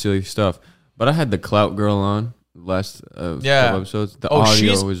 things and do silly stuff. But I had the Clout Girl on last couple episodes. The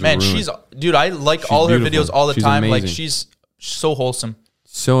audio was ruined. Dude, I like She's all her beautiful. videos all the She's time. Like amazing. she's so wholesome.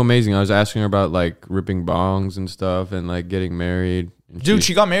 So amazing. I was asking her about like ripping bongs and stuff and like getting married. And Dude,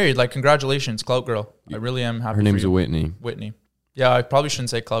 she got married. Like, congratulations, Clout Girl. I really am happy. her name's for you. Whitney. Whitney. Yeah, I probably shouldn't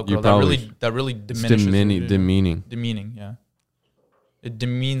say Clout You Girl. probably That really It's diminishes. demeaning. Demeaning, yeah. It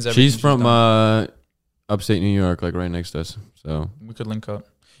demeans everything. She's from done. upstate New York, like right next to us. So We could link up.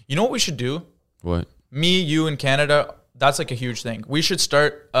 You know what we should do? what? Me, you, and Canada. That's like a huge thing. We should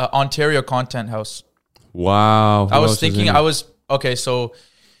start Ontario Content House. Wow. I was thinking. Okay. So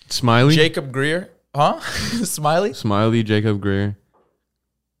Smiley. Jacob Greer, huh? Smiley. Smiley, Jacob Greer,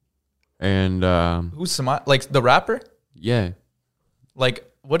 and Who's Smiley? Like the rapper? yeah, Like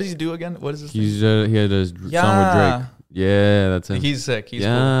what does he do again? What is this? he had a song with Drake. Yeah, that's him. He's sick. He's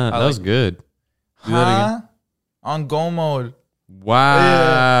yeah, cool. that was good. Do that again. Huh? On Go Mode.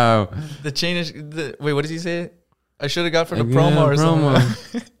 Wow. The chain is. Wait, what does he say? I should have got for the Yeah, promo or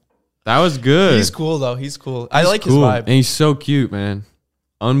something. That was good. He's cool though. He's cool. I He's like cool. his vibe. And he's so cute, man.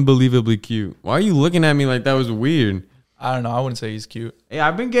 Unbelievably cute. Why are you looking at me like that was weird? I don't know. I wouldn't say he's cute. Hey,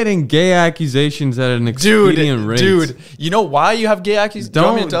 I've been getting gay accusations at an expedient rate. Dude, you know why you have gay accusations?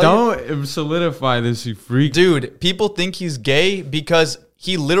 Don't solidify this, you freak. Dude, people think he's gay because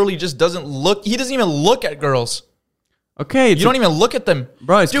he literally just doesn't look. He doesn't even look at girls. Okay, You don't even look at them.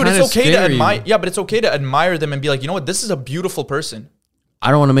 Bro, it's Dude, kinda it's okay to scary. admire. Yeah, but it's okay to admire them and be like, you know what? This is a beautiful person. I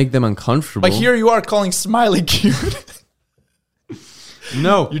don't want to make them uncomfortable. But here you are calling Smiley cute.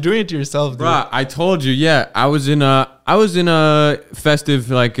 no, You're doing it to yourself, dude. Bruh, I told you, yeah. I was in a festive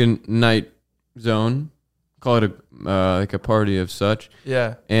like a night zone. Call it a party of such.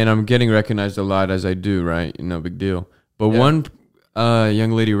 Yeah. And I'm getting recognized a lot as I do, right? No big deal. But Yeah. one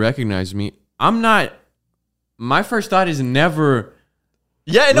young lady recognized me. I'm not. My first thought is never.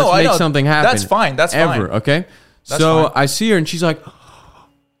 Yeah, I know. Let's I make know. something happen. That's fine. That's ever, fine. okay? That's so fine. I see her and she's like, "Oh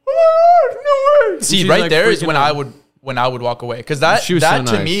my God, no way!" And See, she's, right like, there is freaking when out. I would walk away, because that She was that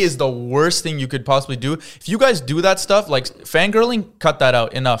so to nice. me is the worst thing you could possibly do. If you guys do that stuff like fangirling, cut that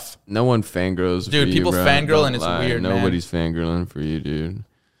out. Enough. No one fangirls. Dude, for you, people bro. fangirl Don't and it's lie. weird, man. Nobody's fangirling for you, dude.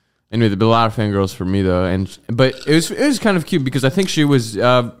 Anyway, there've been a lot of fangirls for me though, but it was kind of cute because I think she was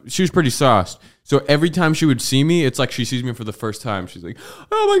pretty sauced. So every time she would see me, it's like she sees me for the first time. She's like,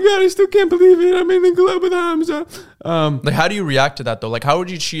 "Oh my God, I still can't believe it! I'm in the club with Hamza." Like, how do you react to that though? Like, how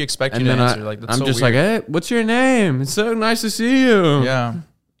would she expect you And to then answer? Like, that's I'm so just weird. like, "Hey, what's your name? It's so nice to see you." Yeah.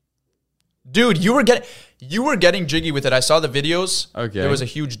 Dude, you were getting jiggy with it. I saw the videos. Okay. There was a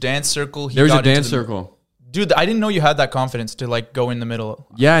huge dance circle. There was a got into dance the- circle. Dude, I didn't know you had that confidence to like go in the middle.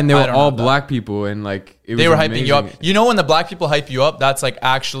 Yeah, and they I were don't all have that. black people, and like They were hyping you up. You know when the black people hype you up, that's like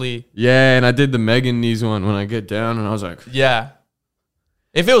actually Yeah, and I did the Megan knees one when I get down, and I was like, yeah.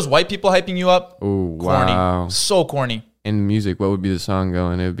 If it was white people hyping you up, Oh, corny. wow. So corny. In music, what would be the song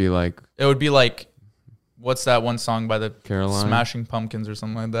going? It would be like It would be like, what's that one song by the Caroline? Smashing Pumpkins or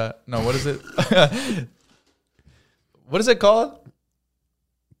something like that? No, what is it? What is it called?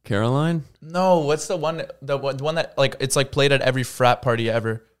 Caroline? No, what's the one that like it's like played at every frat party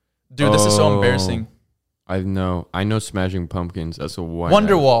ever? Dude, this is so embarrassing. I know Smashing Pumpkins. That's a white.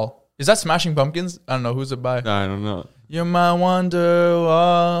 Wonderwall. Is that Smashing Pumpkins? I don't know. Who's it by? I don't know. You're my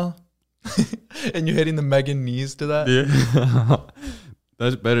Wonderwall. And you're hitting the Megan knees to that? Yeah.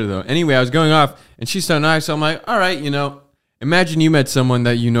 That's better though. Anyway, I was going off and she's so nice. So I'm like, all right, imagine you met someone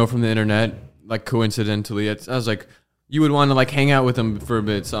that you know from the internet, like coincidentally. I was like, you would want to like hang out with them for a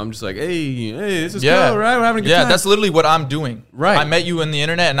bit. So I'm just like, hey, this is cool, right? We're having a good time. Yeah, that's literally what I'm doing. Right. I met you in the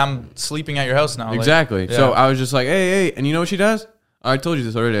internet and I'm sleeping at your house now. Exactly. Like, So I was just like, hey. And you know what she does? I told you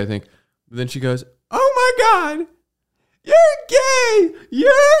this already, I think. But then she goes, oh my God, you're gay.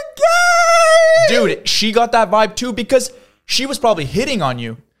 You're gay. Dude, she got that vibe too because she was probably hitting on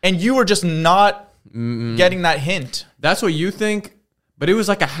you and you were just not getting that hint. That's what you think, but it was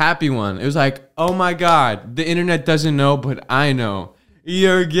like a happy one. It was like, oh my God, the internet doesn't know, but I know.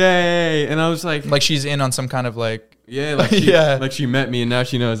 You're gay. And I was like she's in on some kind of like, yeah, like like she met me and now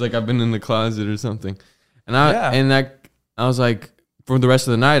she knows like I've been in the closet or something. And I was like, for the rest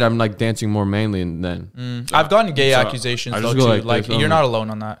of the night, I'm like dancing more manly and then. I've gotten gay accusations though too. Like you're not alone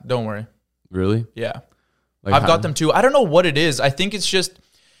on that. Don't worry. Really? Yeah. Like I've got them too. I don't know what it is. I think it's just,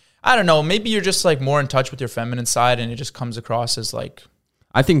 I don't know. Maybe you're just like more in touch with your feminine side and it just comes across as like.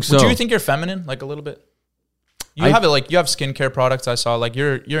 I think so. Do you think you're feminine like a little bit? You have skincare products. I saw like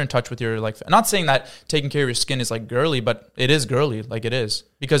you're in touch with your like. Not saying that taking care of your skin is like girly, but it is girly. Like it is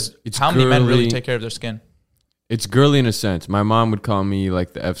because how many men really take care of their skin? It's girly in a sense. My mom would call me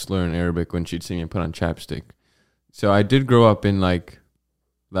like the F slur in Arabic when she'd see me put on chapstick. So I did grow up in like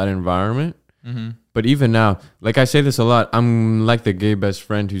that environment. Mm-hmm. But even now, like I say this a lot, I'm like the gay best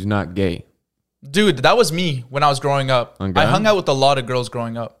friend who's not gay. Dude, that was me when I was growing up. Okay. I hung out with a lot of girls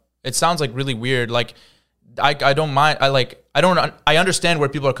growing up. It sounds like really weird. Like I don't mind. I understand where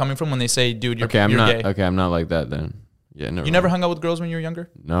people are coming from when they say, dude, you're gay. Okay, I'm not like that then. Yeah, never. You never hung out with girls when you were younger?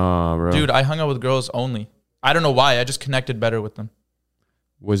 No, bro. Dude, I hung out with girls only. I don't know why. I just connected better with them.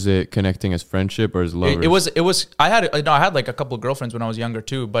 Was it connecting as friendship or as lovers? It was. I had like a couple of girlfriends when I was younger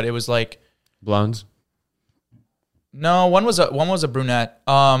too, but it was like blondes. No, one was a brunette.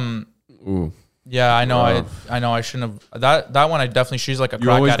 Ooh. Yeah, I know. Wow. I know. I shouldn't have that one. She's like a crack addict.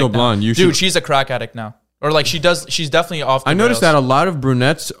 You always go blonde. Dude, she's a crack addict now, or like she's definitely off. I noticed that a lot of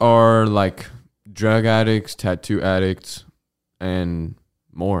brunettes are like drug addicts, tattoo addicts, and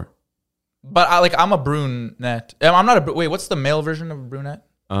more. But I'm a brunette. I'm not a. Wait, what's the male version of a brunette?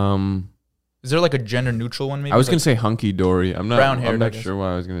 Is there like a gender neutral one? Maybe I was gonna say hunky dory. I'm not. Brown hair. I'm not sure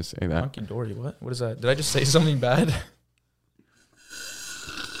why I was gonna say that. Hunky dory. What is that? Did I just say something bad?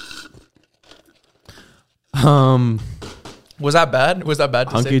 Was that bad? Was that bad?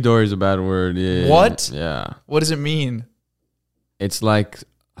 To hunky dory is a bad word. Yeah. What? Yeah. What does it mean? It's like.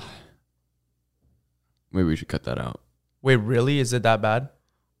 Maybe we should cut that out. Wait, really? Is it that bad?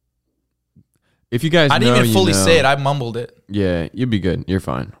 If you guys, I didn't even fully say it. I mumbled it. Yeah, you'd be good. You're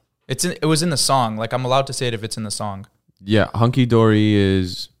fine. It was in the song. Like I'm allowed to say it if it's in the song. Yeah, hunky dory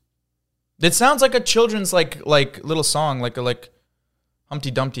is. It sounds like a children's like little song, like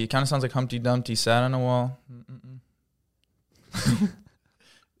Humpty Dumpty. It kind of sounds like Humpty Dumpty sat on a wall.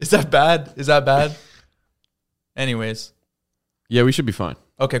 Is that bad? Anyways. Yeah, we should be fine.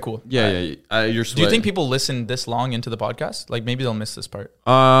 Okay, cool. Yeah. You're sweating. Do you think people listen this long into the podcast? Like maybe they'll miss this part.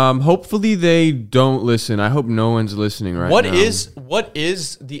 Hopefully they don't listen. I hope no one's listening right now. What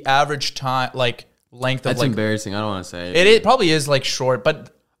is the average time length of That's embarrassing. I don't want to say it. It probably is like short, but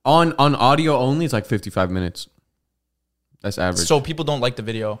on audio only it's like 55 minutes. That's average. So people don't like the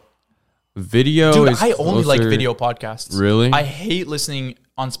video. Video Dude, is I only like closer. video podcasts. Really? I hate listening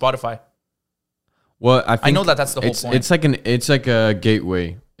on Spotify. Well, I know that's the whole point. It's like a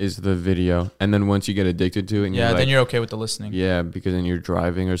gateway is the video, and then once you get addicted to it, and then you're okay with the listening. Yeah, because then you're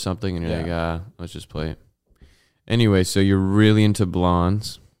driving or something, and you're like, let's just play it. Anyway, so you're really into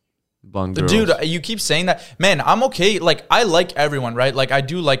blonde girls. Dude, you keep saying that. Man, I'm okay. Like I like everyone, right? Like I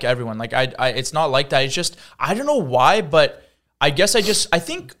do like everyone. Like I it's not like that. It's just I don't know why, but I guess I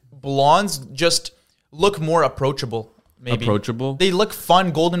think blondes just look more approachable. Maybe. Approachable? They look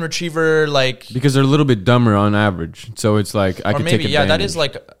fun, golden retriever, like... Because they're a little bit dumber on average. So it's like, I could take advantage. Yeah, that is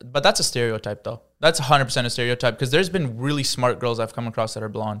like... But that's a stereotype, though. That's 100% a stereotype. Because there's been really smart girls I've come across that are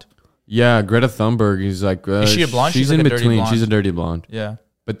blonde. Yeah, Greta Thunberg is like... is she a blonde? She's like in a between. Dirty blonde. She's a dirty blonde. Yeah.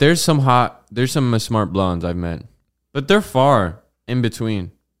 But there's some smart blondes I've met. But they're far. in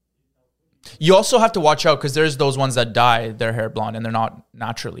between. You also have to watch out because there's those ones that dye their hair blonde and they're not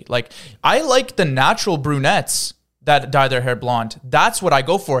naturally. Like, I like the natural brunettes that dye their hair blonde. That's what I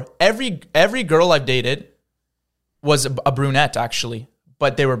go for. Every girl I've dated was a brunette, actually,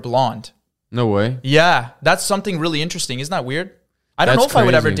 but they were blonde. No way. Yeah, that's something really interesting. Isn't that weird? I don't know if I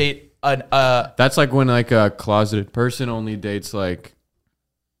would ever date an... That's like when like a closeted person only dates like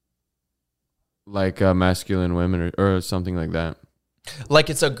masculine women or something like that. Like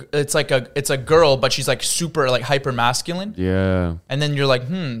it's a girl, but she's like super like hyper masculine. Yeah. And then you're like,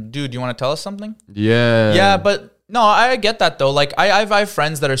 dude, do you want to tell us something? Yeah. Yeah, but no, I get that though. Like I have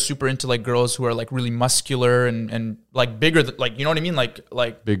friends that are super into like girls who are like really muscular and like bigger, like, you know what I mean? Like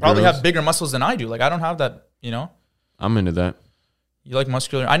big probably girls. have bigger muscles than I do. Like I don't have that, you know? I'm into that. You like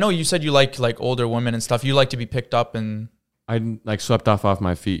muscular. I know you said you like older women and stuff. You like to be picked up and I like swept off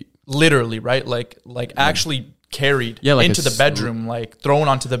my feet. Literally, right? Like actually carried like into the bedroom, like thrown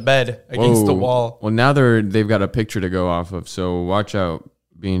onto the bed against the wall. Well, now they've got a picture to go off of, so watch out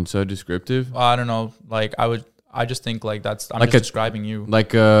being so descriptive. I don't know. Like I just think like I'm like just describing you.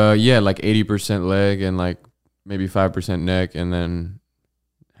 Like like 80% leg and like maybe 5% neck, and then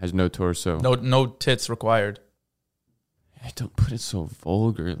has no torso. No tits required. Hey, don't put it so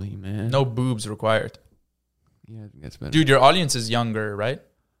vulgarly, man. No boobs required. Yeah, I think that's better. Dude, your audience is younger, right?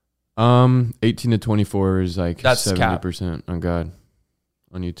 18 to 24 is like that's 70%. On God,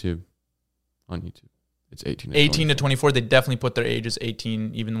 on YouTube. It's 18 to 18 to 24. They definitely put their age as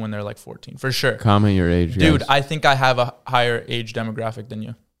 18, even when they're like 14, for sure. Comment your age, dude. guys. I think I have a higher age demographic than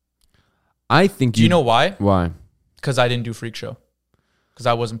you. I think. Do you know why? Why? Because I didn't do freak show. Because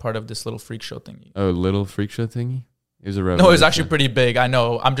I wasn't part of this little freak show thingy. Oh, little freak show thingy. It was a revolution. No, it was actually pretty big. I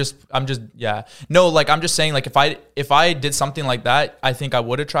know. I'm just yeah. No, like I'm just saying, like if I did something like that, I think I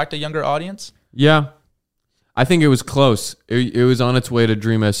would attract a younger audience. Yeah, I think it was close. It was on its way to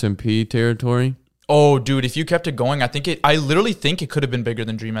Dream SMP territory. Oh, dude, if you kept it going, I literally think it could have been bigger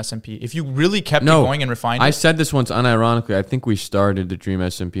than Dream SMP. If you really kept it going and refined it. I said this once unironically. I think we started the Dream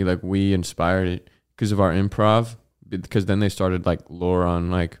SMP, like we inspired it because of our improv, because then they started like lore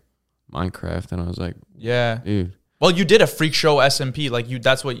on like Minecraft, and I was like, yeah, dude. Well, you did a freak show SMP, like you.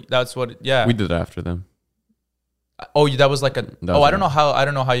 That's what. Yeah, we did it after them. Oh, that was like a. I don't know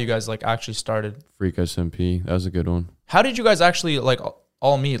how you guys like actually started. Freak SMP. That was a good one. How did you guys actually like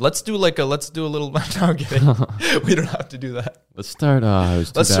all meet? Let's do a little. No, I'm kidding. We don't have to do that. Let's start.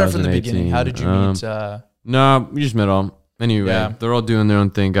 Let's start from the beginning. How did you meet? No, we just met all. Anyway, they're all doing their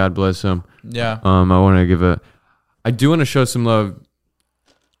own thing. God bless them. Yeah. I do want to show some love.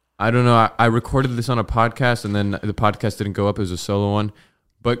 I don't know. I recorded this on a podcast, and then the podcast didn't go up. It was a solo one.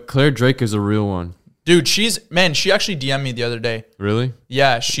 But Claire Drake is a real one. Dude, she actually DM'd me the other day. Really?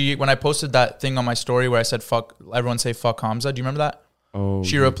 Yeah, when I posted that thing on my story where I said everyone say fuck Hamza. Do you remember that? Oh.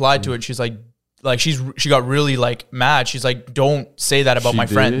 She replied to it. She's like she got really like mad. She's like, don't say that about my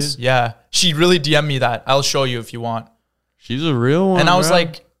friends. Yeah. She really DM'd me that. I'll show you if you want. She's a real one. And I was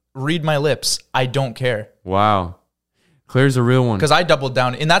like, read my lips. I don't care. Wow. Claire's a real one. Because I doubled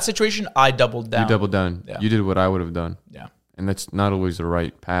down. In that situation, I doubled down. You doubled down. Yeah. You did what I would have done. Yeah. And that's not always the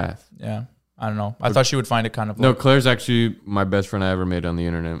right path. Yeah. I don't know. I thought she would find it kind of... No, Claire's actually my best friend I ever made on the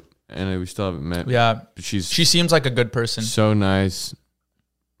internet. And we still haven't met. Yeah. But she seems like a good person. So nice.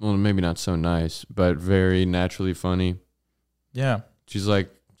 Well, maybe not so nice, but very naturally funny. Yeah. She's like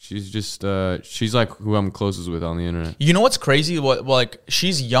who I'm closest with on the internet. You know what's crazy? Like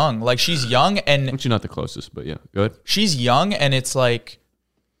she's young. Like she's young and... She's not the closest, but yeah. Good. She's young and it's like...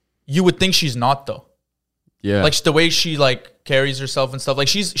 You would think she's not though. Yeah. Like the way she like carries herself and stuff. Like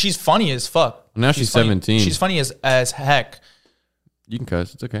she's funny as fuck. Now she's 17. She's funny as heck. You can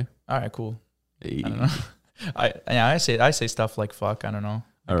cuss. It's okay. All right, cool. Hey. I don't know. I say stuff like fuck. I don't know.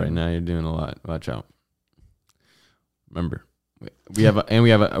 All right, now you're doing a lot. Watch out. Remember, we're about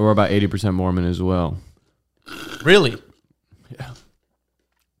 80% Mormon as well. Really? Yeah.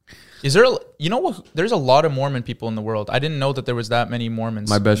 Is there? There's a lot of Mormon people in the world. I didn't know that there was that many Mormons.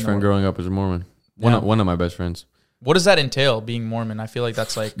 My best friend growing up was a Mormon. One of my best friends. What does that entail, being Mormon? I feel like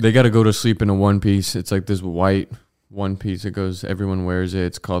that's like... They got to go to sleep in a one piece. It's like this white one piece. Everyone wears it.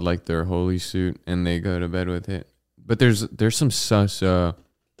 It's called like their holy suit, and they go to bed with it. But there's some sus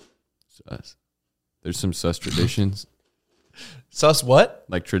traditions. Sus what?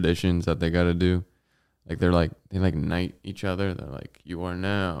 Like traditions that they got to do. Like they knight each other. They're like, you are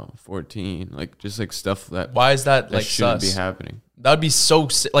now 14. Like just like stuff that... Why is that like shouldn't sus? be happening. That would be so...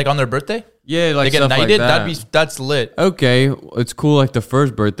 Like on their birthday? Yeah, like they get stuff knighted? like that. That's lit. Okay, it's cool like the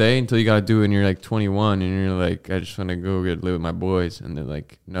first birthday until you gotta do it and you're like 21 and you're like, I just want to go live with my boys, and they're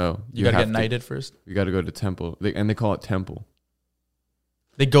like, no, you gotta get knighted first. You gotta go to temple, and they call it temple.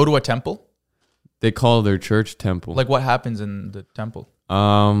 They go to a temple? They call their church temple. Like, what happens in the temple?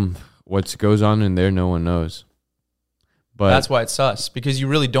 What goes on in there, no one knows. But that's why it's sus, because you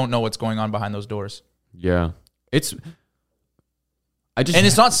really don't know what's going on behind those doors. Yeah. And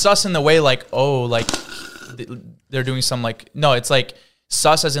it's not sus in the way like, oh, like they're doing some like, no, it's like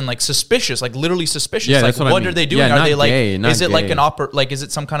sus as in like suspicious, like literally suspicious. Yeah, like that's what I mean. are they doing? Yeah, are not they like, gay, not is it like gay. like, is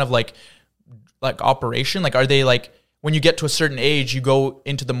it some kind of like operation? Like, are they like, when you get to a certain age, you go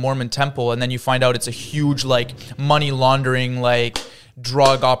into the Mormon temple and then you find out it's a huge like money laundering, like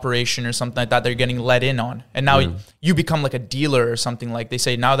drug operation or something like that they're getting let in on. And now you become like a dealer or something. Like they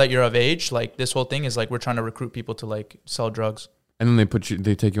say, now that you're of age, like this whole thing is like, we're trying to recruit people to like sell drugs. And then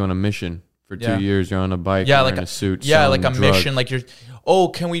they take you on a mission for 2 years. You're on a bike, like in a suit. Yeah, like a drugs. mission. Like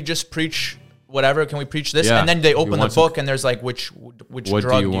can we just preach whatever? Can we preach this? Yeah. And then they open the book and there's like, which what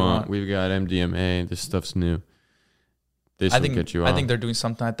drug do you want? We've got MDMA. This stuff's new. This will get you on. I think they're doing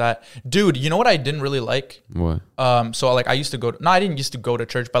something like that. Dude, you know what I didn't really like? What? So like I used to go I didn't used to go to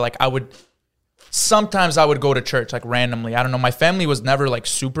church, but like sometimes I would go to church like randomly. I don't know. My family was never like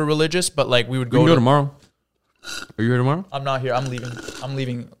super religious, but like we would go. We can go tomorrow. Are you here tomorrow? I'm not here. I'm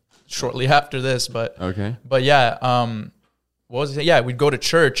leaving shortly after this, but okay. But yeah, what was it? Yeah, we'd go to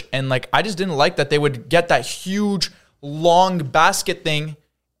church and like I just didn't like that they would get that huge long basket thing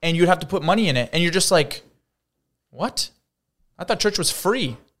and you'd have to put money in it and you're just like, what? I thought church was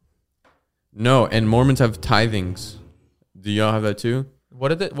free. No, and Mormons have tithings. Do y'all have that too?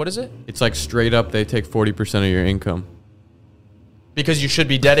 What is it? It's like straight up they take 40% of your income. Because you should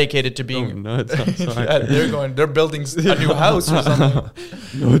be dedicated to being nuts. Yeah, they're building a new house or something.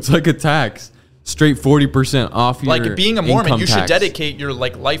 No, it's like a tax. Straight 40% off your like being a Mormon, you should tax. dedicate your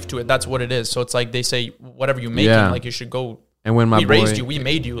like life to it. That's what it is. So it's like they say whatever you make, like you should go. And when we raised you, we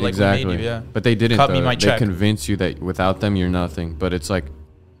made you, like exactly. we made you, yeah. But they didn't. Cut me my check. They convince you that without them you're nothing. But it's like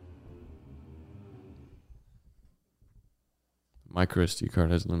my SD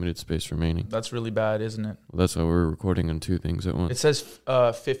card has limited space remaining. That's really bad, isn't it? Well, that's why we're recording on 2 things at once. It says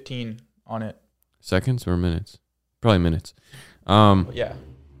 15 on it. Seconds or minutes? Probably minutes. Yeah.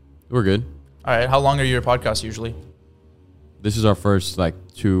 We're good. All right. How long are your podcasts usually? This is our first like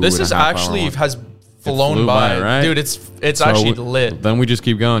 2. This is actually has flown by, right? Dude. It's so actually lit. Then we just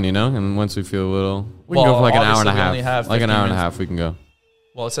keep going, you know. And once we feel a little, we can go for like an hour and a half. Like an hour and a half, we can go.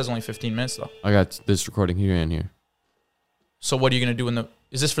 Well, it says only 15 minutes though. I got this recording here and here. So what are you gonna do in the?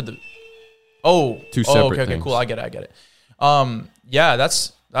 Is this for the? Oh, 2 separate okay, things. cool. I get it. Yeah,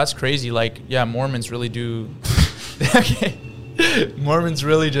 that's crazy. Like, yeah, Mormons really do. Okay. Mormons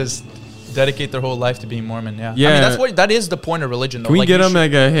really just dedicate their whole life to being Mormon. Yeah. I mean, that is the point of religion, though. Can we like, get them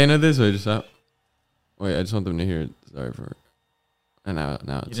like a hint of this, or just wait? I just want them to hear it. Sorry for. And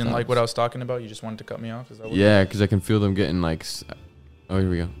now you didn't like what I was talking about. You just wanted to cut me off. Is that what? Yeah, because I can feel them getting like. Oh, here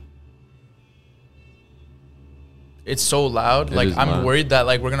we go. It's so loud. Like I'm worried that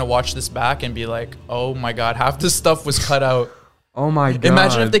like we're gonna watch this back and be like, oh my god, half this stuff was cut out. Oh my god!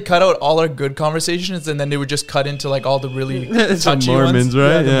 Imagine if they cut out all our good conversations and then they would just cut into like all the really touchy Mormons, ones.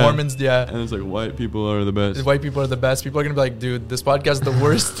 right? Yeah, the Mormons, yeah. And it's like white people are the best. White people are the best. People are gonna be like, dude, this podcast is the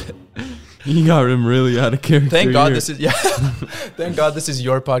worst. You got him really out of character. Thank God this is Thank God this is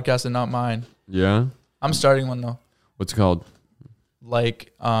your podcast and not mine. Yeah. I'm starting one though. What's it called?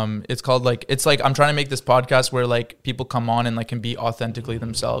 Like it's called like I'm trying to make this podcast where like people come on and like can be authentically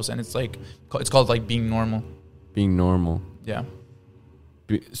themselves, and it's called like being normal. Being normal. Yeah.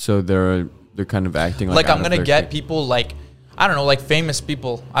 So they're kind of acting like I'm gonna get people like I don't know, like famous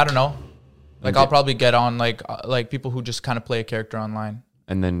people. I don't know. Like I'll probably get on like people who just kind of play a character online.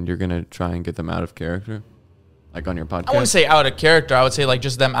 And then you're gonna try and get them out of character, like on your podcast. I wouldn't say out of character. I would say like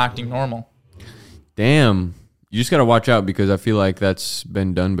just them acting normal. Damn. You just gotta watch out because I feel like that's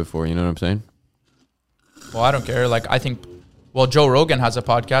been done before. You know what I'm saying? Well, I don't care. Like I think, well, Joe Rogan has a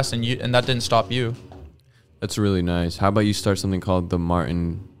podcast, and that didn't stop you. That's really nice. How about you start something called the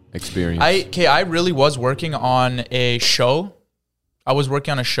Martin Experience? I really was working on a show. I was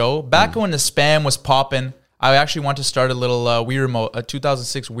working on a show back when the spam was popping. I actually want to start a little Wii Remote, a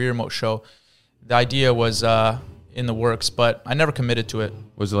 2006 Wii Remote show. The idea was in the works, but I never committed to it.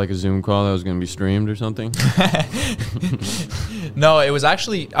 Was it like a Zoom call that was going to be streamed or something? No, it was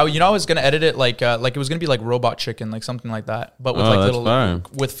actually, I was going to edit it like it was going to be like Robot Chicken, like something like that, but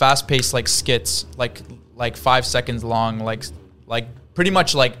with with fast-paced like skits, like 5 seconds long, like pretty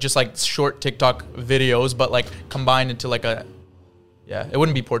much like just like short TikTok videos, but like combined into like it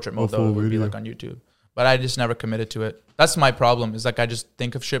wouldn't be portrait mode though. It would be like on YouTube, but I just never committed to it. That's my problem, is like I just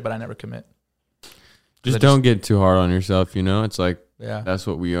think of shit, but I never commit. Just don't get too hard on yourself, you know? It's like, yeah, that's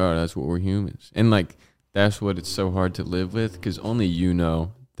what we are. That's what we're humans. And like, that's what it's so hard to live with, because only you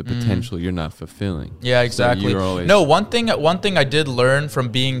know the potential you're not fulfilling. Yeah, exactly. you're always- No, one thing I did learn from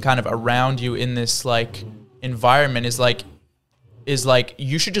being kind of around you in this like environment is like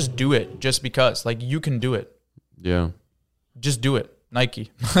you should just do it just because. Like you can do it. Yeah. Just do it.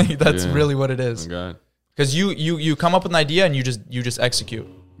 Nike. That's Yeah. really what it Oh is. God. Because you come up with an idea and you just execute.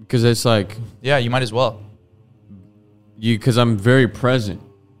 Because it's like Yeah, you might as well. because I'm very present,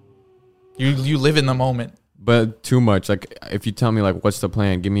 You live in the moment. but too much. Like if you tell me like what's the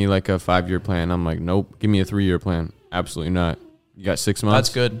plan, give me like a 5-year plan. I'm like, nope. Give me a 3-year plan. Absolutely not. You got 6 months.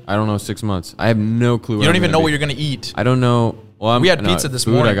 That's good. I don't know 6 months. I have no clue. You don't even know what you're gonna eat. I don't know. Well, We had pizza this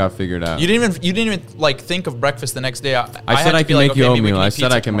food morning. I got figured out. You didn't even like think of breakfast the next day. I had said to I be can like, make you okay, maybe we oatmeal. can I eat said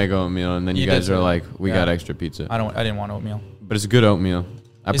pizza I can make tomorrow. oatmeal, and then You you did guys say are that. like, we Yeah. got extra pizza. I didn't want oatmeal. But it's good oatmeal.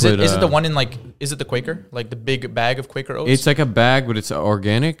 Is it the one in like? Is it the Quaker? Like the big bag of Quaker oats? It's like a bag, but it's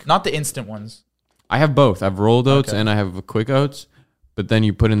organic. not the instant ones. I have both. I have rolled oats Okay. and I have quick oats. But then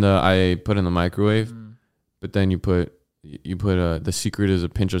you put in the microwave. But then you put the secret is a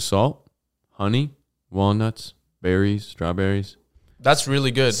pinch of salt, honey, walnuts, berries, strawberries, That's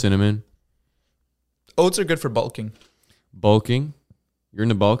really good. cinnamon. Oats are good for bulking. Bulking. You're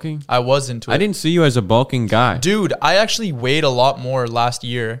into bulking? I was into it. I didn't see you as a bulking guy. Dude, I actually weighed a lot more last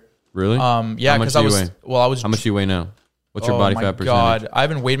year. Really? Yeah, How much because do I you was. weigh? Well, I was. How much do you weigh now? What's your Oh body my fat percentage? God, I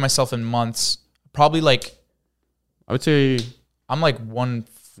haven't weighed myself in months. Probably like I would say I'm like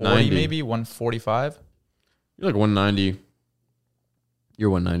 140, 90. maybe 145. you're like 190. You're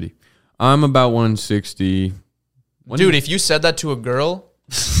 190. I'm about 160. Dude, if you said that to a girl,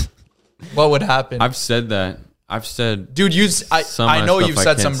 what would happen? I've said that. I've said Dude, some I of know that you've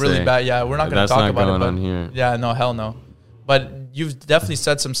stuff I said can't some really say. bad. Yeah, we're not going to That's talk not about going it. on But here. yeah, no, hell no. But you've definitely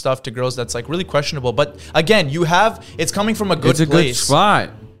said some stuff to girls that's like really questionable. But again, it's coming from a good it's a place. good spot.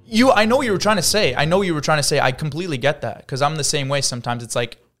 I know what you were trying to say. I completely get that because I'm the same way. Sometimes it's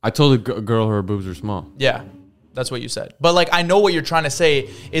like, I told a girl her boobs are small. yeah, that's what you said. But like, I know what you're trying to say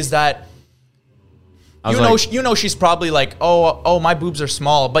is that I was you know she's probably like, oh, my boobs are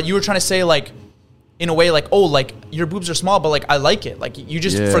small. But you were trying to say like, in a way like, oh, like your boobs are small, but like I like it. Like you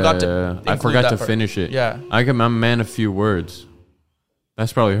just forgot to. I include forgot that to part. finish it. Yeah. I'm a man of few words.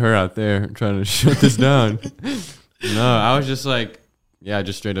 That's probably her out there trying to shut this down. No, I was just like, yeah, I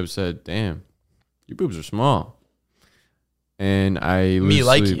just straight up said, damn, your boobs are small. And I Me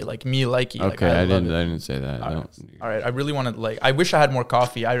like loosely- you, like me like you. Okay, like, I love didn't. it. I didn't say that. All No. right. All right, I really want to like. I wish I had more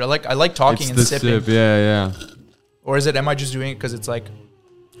coffee. I like talking It's and the sipping. sip. Yeah. Or is it? Am I just doing it because it's like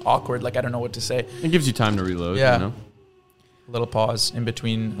awkward? Like I don't know what to say. It gives you time to reload. Yeah. You know? A little pause in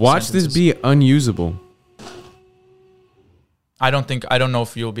between. Watch sentences. this be unusable. I don't know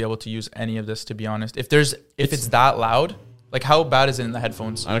if you'll be able to use any of this, to be honest. If it's that loud, like how bad is it in the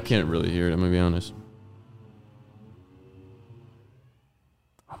headphones? I can't really hear it. I'm gonna be honest.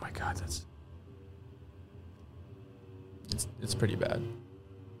 Oh my god, that's. It's pretty bad.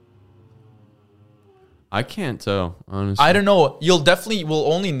 I can't tell, honestly. I don't know.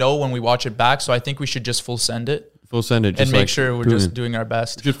 We'll only know when we watch it back. So I think we should just full send it Full send it. Just and make like sure we're Putin. just doing our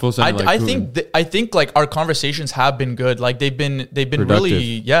best. Just full send it. Like I Putin. think like our conversations have been good. Like they've been Productive. really,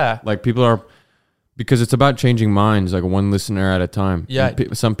 yeah. Like people are, because it's about changing minds, like one listener at a time. Yeah.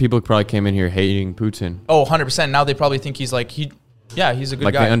 And some people probably came in here hating Putin. Oh, 100%. Now they probably think he's like he's a good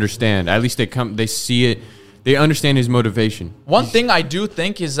Like guy. they understand. At least they see it. They understand his motivation. One thing I do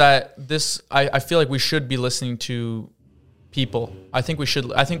think is that I feel like we should be listening to people. I think we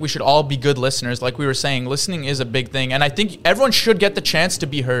should all be good listeners. Like we were saying, listening is a big thing. And I think everyone should get the chance to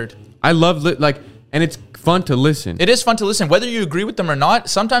be heard. I love and it's fun to listen. It is fun to listen, whether you agree with them or not.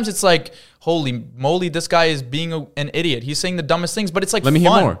 Sometimes it's like, holy moly, this guy is being an idiot. He's saying the dumbest things, but it's like Let me hear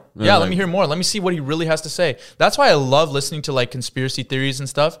fun. more. Yeah, Like- let me hear more. Let me see what he really has to say. That's why I love listening to like conspiracy theories and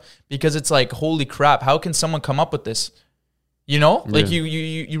stuff, because it's like, holy crap, how can someone come up with this? You know, like Yeah.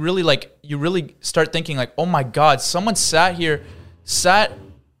 you really start thinking like, oh my God, someone sat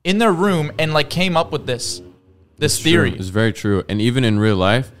in their room and like came up with this theory. It's very true. And even in real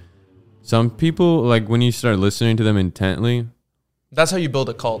life, some people, like when you start listening to them intently, That's how you build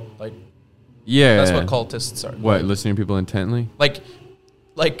a cult. Like yeah. that's what cultists are. What, listening to people intently? Like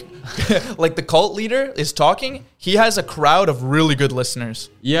like the cult leader is talking. He has a crowd of really good listeners.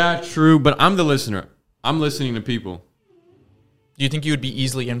 Yeah, true. But I'm the listener. I'm listening to people. Do you think you would be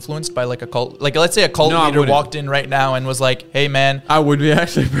easily influenced by like a cult? Like let's say a cult No, I leader wouldn't. walked in right now and was like, "Hey man, I would be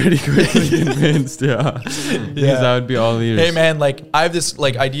actually pretty quickly convinced, yeah. Because I would be all ears. hey man, like I have this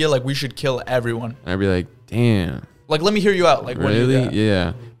like idea like we should kill everyone. I'd be like, damn. Like let me hear you out. Like what do you Really? got?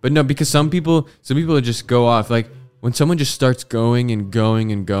 Yeah. But no, because some people just go off. Like when someone just starts going and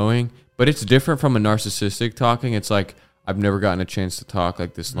going and going, But it's different from a narcissistic talking. It's like, I've never gotten a chance to talk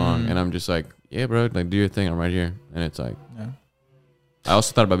like this long. And I'm just like, yeah, bro, like do your thing. I'm right here. And it's like, I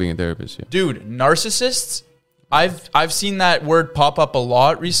also thought about being a therapist. Yeah. Dude, narcissists. I've seen that word pop up a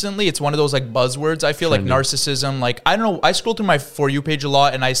lot recently. It's one of those like buzzwords. I feel like narcissism. Like I don't know. I scroll through my For You page a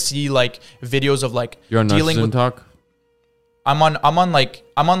lot, and I see like videos of like You're on dealing narcissism with. talk? I'm on like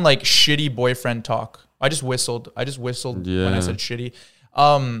shitty boyfriend talk. I just whistled when I said shitty.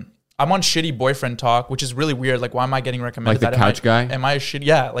 I'm on shitty boyfriend talk, which is really weird. Like, why am I getting recommended like the that? couch guy? Am I a shitty?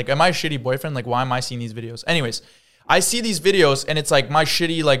 Yeah. Like, am I a shitty boyfriend? Like, why am I seeing these videos? Anyways, I see these videos and it's like my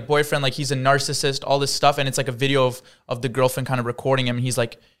shitty like boyfriend, like he's a narcissist, all this stuff, and it's like a video of the girlfriend kind of recording him, and he's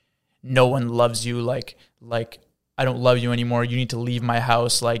like, "No one loves you. Like I don't love you anymore. You need to leave my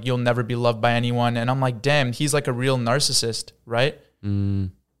house. Like you'll never be loved by anyone." And I'm like, damn, he's like a real narcissist, right?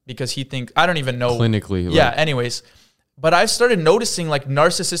 Because he thinks I don't even know Clinically. Yeah. Like, Anyways, but I've started noticing like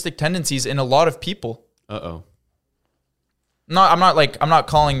narcissistic tendencies in a lot of people. uh-oh. I'm not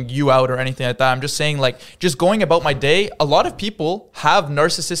calling you out or anything like that. I'm just saying, like, just going about my day, a lot of people have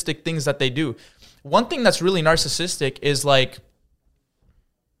narcissistic things that they do. One thing that's really narcissistic is like,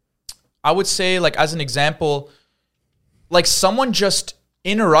 I would say, like, as an example, like someone just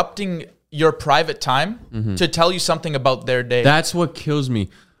interrupting your private time to tell you something about their day. That's what kills me.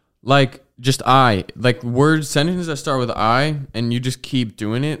 Like, just like words, sentences that start with I, and you just keep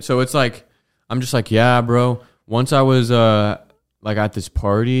doing it. So it's like, I'm just like, yeah, bro. Once I was like at this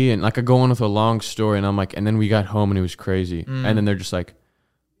party, and like I go on with a long story, and I'm like, and then we got home and it was crazy. And then they're just like,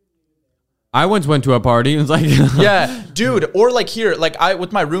 I once went to a party and it's like, yeah, dude. Or like here, like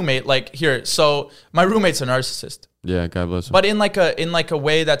with my roommate, like here. So my roommate's a narcissist. yeah, God bless him. But in like a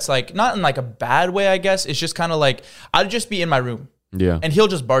way that's like not in like a bad way, I guess. It's just kind of like I'd just be in my room Yeah, and he'll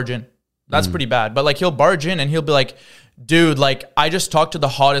just barge in. That's pretty bad. But like he'll barge in and he'll be like, dude, like I just talked to the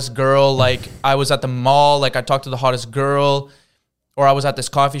hottest girl. Like I was at the mall, like I talked to the hottest girl, or I was at this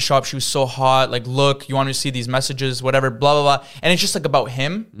coffee shop. She was so hot. Like, look, you want me to see these messages, whatever, blah, blah, blah. And it's just like about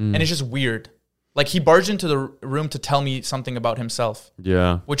him. And it's just weird. Like he barged into the room to tell me something about himself.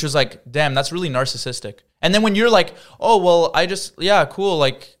 yeah. Which was like, damn, that's really narcissistic. And then when you're like, oh, well, yeah, cool.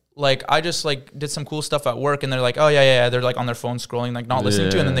 Like I just like did some cool stuff at work, and they're like, oh yeah. They're like on their phone scrolling, like not listening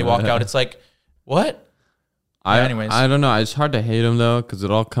to, and then they walk out. It's like, what? Anyways. I don't know. It's hard to hate him though, because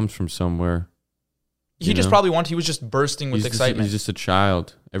it all comes from somewhere. He just probably he was just bursting with excitement. He's just a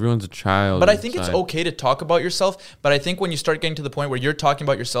child. Everyone's a child. But I think it's okay to talk about yourself. But I think when you start getting to the point where you're talking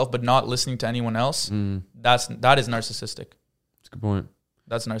about yourself but not listening to anyone else, that is narcissistic. That's a good point.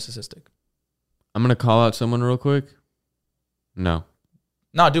 That's narcissistic. I'm gonna call out someone real quick. No,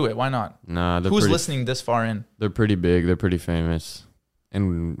 Do it. Why not? nah. Who's listening this far in? They're pretty big. They're pretty famous,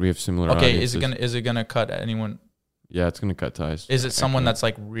 and we have similar. Okay, audiences. is it gonna cut anyone? Yeah, it's gonna cut ties. Is it someone that's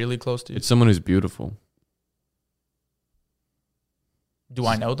like really close to you? It's someone who's beautiful. Do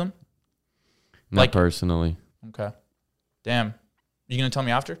I know them? Not Like- personally. Okay. Damn. You gonna tell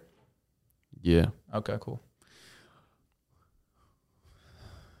me after? Yeah, Okay, cool.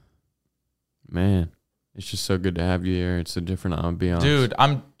 man. It's just so good to have you here. It's a different ambiance. Dude,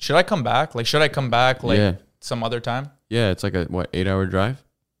 should I come back? Like, should I come back like Yeah. some other time? Yeah, it's like a 8-hour drive?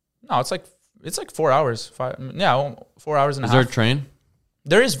 No, it's like 4 hours. 4 hours and a Is there half. a train?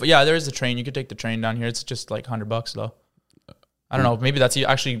 There is a train. You could take the train down here. It's just like $100 though. I don't know. Maybe that's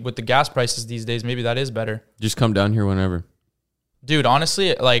actually with the gas prices these days. Maybe that is better. Just come down here whenever. Dude,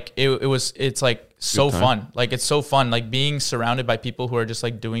 honestly, like it's like so time. fun. Like it's so fun. Like being surrounded by people who are just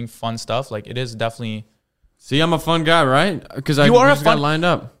like doing fun stuff. Like it is definitely. See, I'm a fun guy, right? Because I You are a just got fun- lined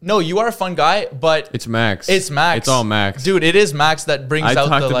up. No, you are a fun guy, but It's Max. it's Max. It's all Max. Dude, it is Max that brings I out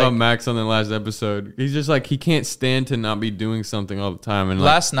talked the about like. Max on the last episode. He's just like, he can't stand to not be doing something all the time. And like,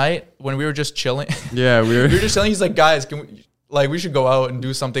 Last night when we were just chilling, yeah, we were just chilling. He's like, guys, we should go out and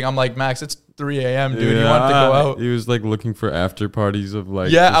do something. I'm like, Max, it's 3 a.m., dude. You want to go out? He was like looking for after parties of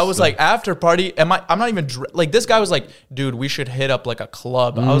like. Yeah, just I was like, after party. I'm not even like this guy was like, dude, we should hit up like a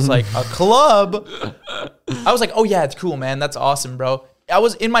club. I was like, a club? I was like, oh yeah, it's cool, man. That's awesome, bro. I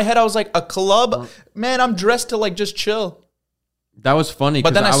was in my head, I was like, a club? Man, I'm dressed to like just chill. that was funny.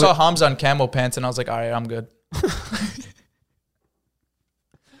 But then I 'cause saw Hamza on camo pants and I was like, all right, I'm good.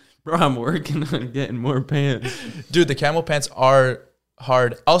 bro, I'm working on getting more pants. Dude, the camo pants are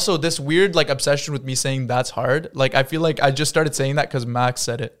hard. Also, this weird like obsession with me saying that's hard. Like, I feel like I just started saying that because Max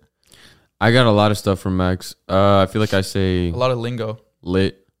said it. I got a lot of stuff from Max. I feel like I say A lot of lingo.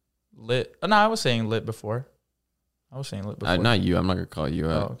 lit. Lit. No, I was saying lit before. Not you. I'm not gonna call you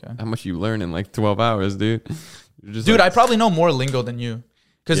out. Oh, okay. How much you learn in like 12 hours, dude? You're just Dude, like, I probably know more lingo than you.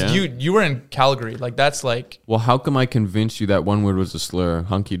 Because Yeah? you were in Calgary. Like, that's like... Well, how come I convinced you that one word was a slur?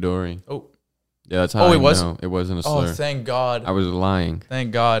 Hunky dory. Oh, Yeah, that's how Oh, I it was? know it wasn't a oh, slur. thank God. I was lying.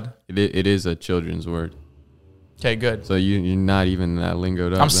 Thank God. It is a children's word. Okay, good. So you're not even that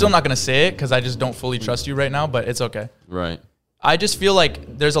lingoed up. I'm still then. not going to say it because I just don't fully trust you right now, but it's okay. Right. I just feel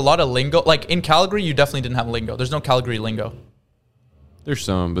like there's a lot of lingo. Like, in Calgary, you definitely didn't have lingo. There's no Calgary lingo. There's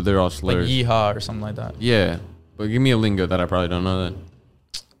some, but they're all Like slurs. yeehaw or something like that. Yeah, but give me a lingo that I probably don't know then.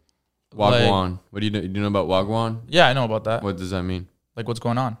 Wagwan. What do you know? Do you know about Wagwan? Yeah, I know about that. What does that mean? Like, what's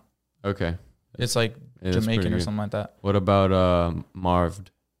going on? Okay. It's like Yeah, that's Jamaican pretty or good. something like that. What about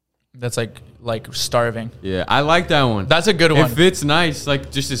Marved? That's like starving. Yeah, I like that one. That's a good one. It fits nice,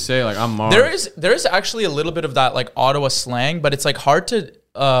 like just to say, like I'm Marved. There is actually a little bit of that like Ottawa slang, but it's like hard to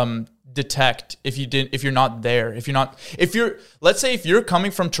detect if you're not there. Let's say if you're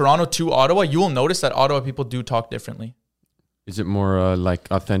coming from Toronto to Ottawa, you will notice that Ottawa people do talk differently. Is it more like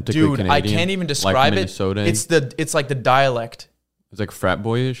authentically Dude, Canadian? I can't even describe like it. Minnesota? It's like the dialect. It's like frat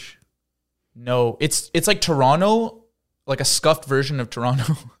boyish. No, it's like Toronto, like a scuffed version of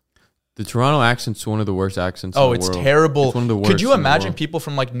Toronto. The Toronto accent's one of the worst accents. Oh, in the it's world. terrible. It's one of the worst. Could you in the imagine world. people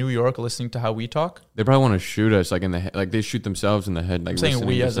from like New York listening to how we talk? They probably want to shoot us, like in the head. Like they shoot themselves in the head. Like I'm saying listening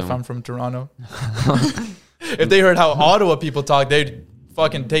we to as if someone. I'm from Toronto. If they heard how Ottawa people talk, they'd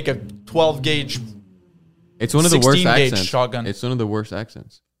fucking take a 12 gauge. It's one of the worst 16 gauge accents. shotgun. It's one of the worst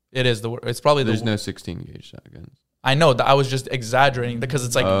accents. It is it's probably There's the. no 16 gauge shotguns. I know that I was just exaggerating because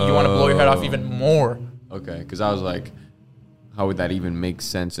it's like you want to blow your head off even more. Okay, because I was like, how would that even make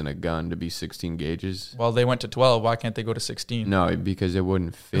sense in a gun to be 16 gauges? Well, they went to 12. Why can't they go to 16? No, because it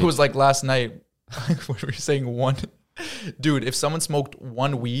wouldn't fit. It was like last night. What were we saying? One, dude. If someone smoked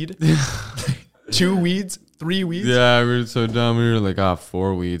one weed, 2 weeds, 3 weeds, Yeah, we were so dumb. We were like,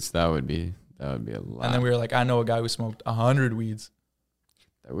 4 weeds. That would be a lot. and then we were like, I know a guy who smoked 100 weeds.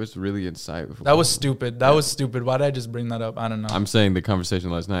 That was really insightful. That was stupid. That was stupid. Why did I just bring that up? I don't know. I'm saying the conversation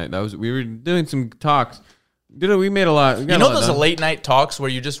last night. We were doing some talks. We made a lot. We got You know a lot those done. late night talks where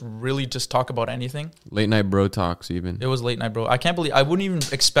you just really just talk about anything? Late night bro talks even. It was late night bro. I can't believe I wouldn't even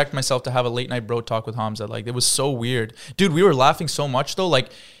expect myself to have a late night bro talk with Hamza. Like it was so weird. Dude, we were laughing so much though. Like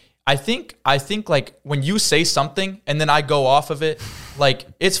I think like when you say something and then I go off of it, like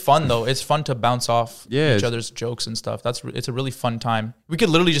it's fun though. It's fun to bounce off Yeah, each other's jokes and stuff. It's a really fun time. We could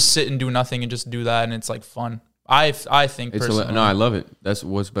literally just sit and do nothing and just do that and it's like fun. I think It's personally. no, I love it. That's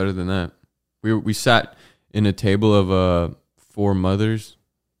what's better than that. We sat in a table of 4 mothers,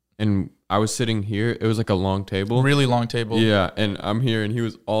 and I was sitting here. It was like a long table. Really long table. Yeah, and I'm here, and he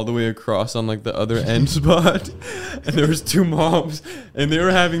was all the way across on like the other end spot, and there was 2 moms, and they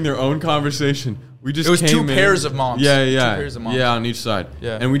were having their own conversation. We just It was 2 came in. pairs of moms. Yeah, 2 yeah, pairs of moms. yeah, on each side.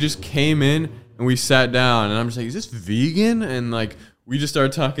 Yeah. And we just came in and we sat down, and I'm just like, "Is this vegan?" And like we just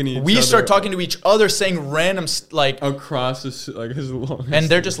started talking to each other. We start talking to each other, saying random like, across this like as long. and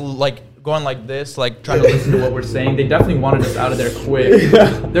they're just like going like this, like trying to listen to what we're saying. They definitely wanted us out of there quick.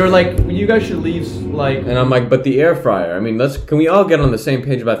 They were like, "You guys should leave." Like, And I'm like, but the air fryer. I mean, can we all get on the same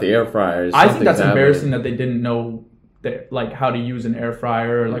page about the air fryer? I think that's embarrassing that they didn't know that, like how to use an air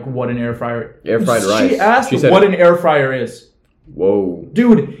fryer or like what an air fryer. Air fried rice. She asked She said- what an air fryer is. Whoa.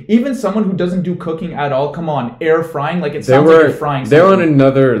 Dude, even someone who doesn't do cooking at all, come on, air frying, like it They sounds like were you're frying they're on something.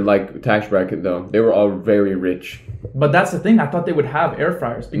 another like tax bracket though. They were all very rich. But that's the thing. I thought they would have air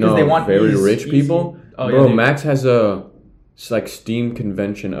fryers because No, they want very ease- rich easy- people. Oh, Bro, yeah, Max has it's like steam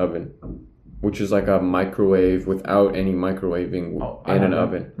convention oven, which is like a microwave without any microwaving Oh, I and have an that.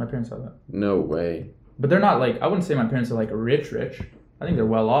 oven. My parents have that. No way. But they're not like, I wouldn't say my parents are like rich. I think they're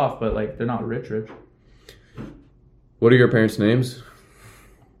well off, but like they're not rich. What are your parents' names?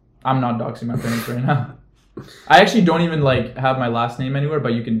 I'm not doxing my parents right now. I actually don't even like have my last name anywhere,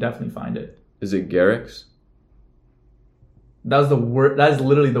 but you can definitely find it. Is it Garrix? That's the word. That is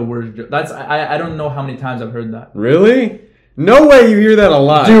literally the worst joke. I don't know how many times I've heard that. Really? No way you hear that a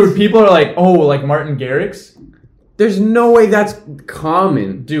lot. Dude, people are like, oh, like Martin Garrix? There's no way that's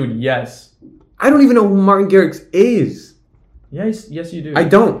common. Dude, yes. I don't even know who Martin Garrix is. Yes, you do. I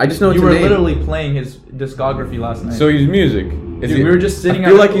don't. I just know it's You a were name. literally playing his discography last night. So he's music. Is Dude, he- we were just sitting. I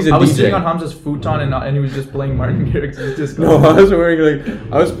feel on, like he's a I was DJ. sitting on Hamza's futon and he was just playing Martin Garrix's discography. No, I was wearing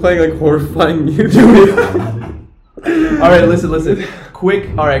like I was playing like horrifying music. All right, listen.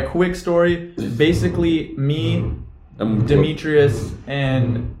 Quick story. Basically, me, Demetrius,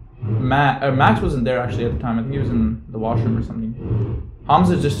 and Max wasn't there actually at the time. I think he was in the washroom or something.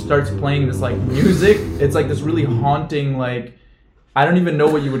 Hamza just starts playing this like music. It's like this really haunting, like I don't even know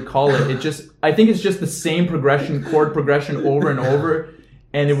what you would call it. I think it's just the same chord progression over and over,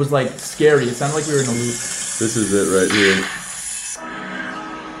 and it was like scary. It sounded like we were in a loop. This is it right here.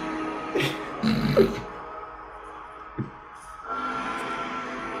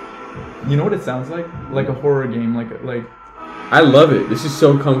 You know what it sounds like? Like a horror game. Like. I love it. This is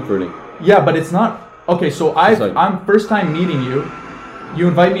so comforting. Yeah, but it's not. Okay, so I'm first time meeting you. You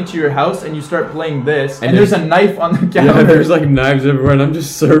invite me to your house and you start playing this, and there's a knife on the counter. Yeah, there's like knives everywhere, and I'm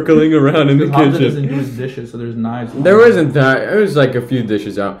just circling around in the Hamza kitchen. doesn't do his dishes, so there's knives. There wasn't that. It was like a few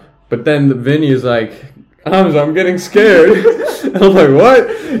dishes out, but then Vinny is like, Hamza, I'm getting scared. And I'm like, what?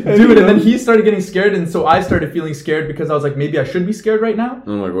 Dude, and then he started getting scared, and so I started feeling scared because I was like, maybe I should be scared right now.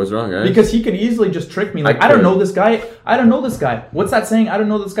 I'm like, what's wrong, guys? Because he could easily just trick me. Like, I don't know this guy. I don't know this guy. What's that saying? I don't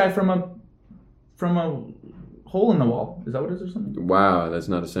know this guy from a hole in the wall. Is that what it is or something? Wow, that's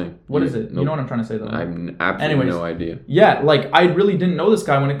not a saying. What is it? Nope. You know what I'm trying to say though. I have absolutely no idea. Yeah, like I really didn't know this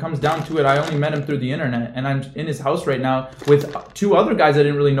guy when it comes down to it. I only met him through the internet, and I'm in his house right now with two other guys I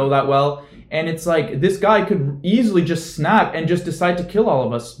didn't really know that well. And it's like this guy could easily just snap and just decide to kill all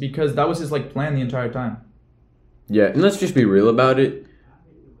of us because that was his like plan the entire time. Yeah, and let's just be real about it.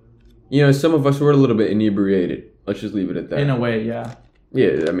 You know, some of us were a little bit inebriated. Let's just leave it at that. In a way, yeah.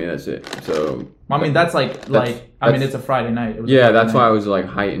 Yeah, I mean that's it. So I mean that's I mean it's a Friday night. It was yeah, Friday that's night. why I was like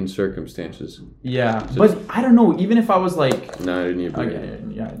heightened circumstances. Yeah, but I don't know. Even if I was like, No, I didn't even.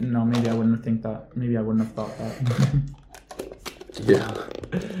 okay, yeah, no, maybe I wouldn't think that. Maybe I wouldn't have thought that. Yeah.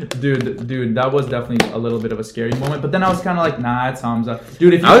 Dude, that was definitely a little bit of a scary moment. But then I was kind of like, nah, it's Hamza.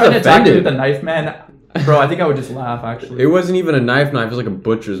 Dude, if you I was tried to attack me offended. with a knife, man, bro, I think I would just laugh. Actually, It wasn't even a knife. It was like a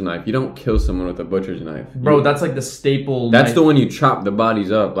butcher's knife. You don't kill someone with a butcher's knife. bro, that's like the staple. That's knife. the one you chop the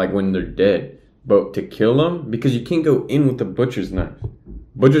bodies up, like when they're dead. But to kill them, because you can't go in with the butcher's knife.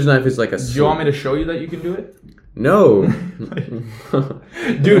 Butcher's knife is like a. Do you want me to show you that you can do it? No.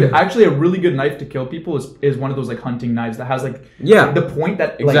 Dude, actually, a really good knife to kill people is one of those like hunting knives that has like Yeah. the point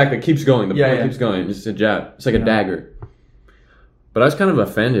that like, Exactly. It keeps going. The Yeah, point yeah. keeps going. It's a jab. It's like a dagger. But I was kind of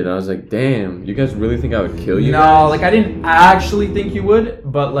offended. I was like, damn, you guys really think I would kill you? No, guys? like I didn't actually think you would,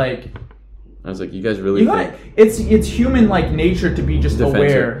 but like I was like, you guys really you think? got it's human like nature to be just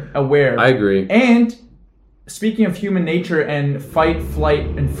Defensive. aware. I agree. And speaking of human nature and fight, flight,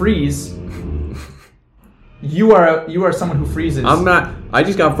 and freeze, you are someone who freezes. I'm not. I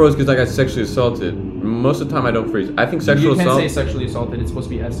just got froze because I got sexually assaulted. Most of the time, I don't freeze. I think sexual You can't assault. say sexually assaulted. It's supposed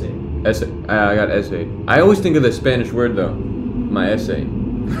to be essay. Essay. I got essay. I always think of the Spanish word though. My essay.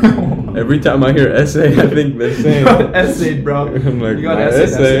 Every time I hear essay, I think the You same. got essayed, bro. I'm like, You got my essayed.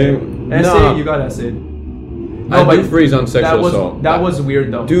 essay. Essay, Nah. you got essayed. I do freeze on sexual assault. That was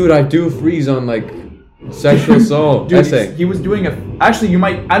weird though. Dude, I do freeze on like sexual assault. Dude, essay. he was doing actually you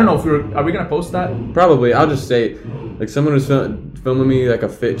might, I don't know if are we gonna post that? Probably. I'll just say, like someone was filming me like a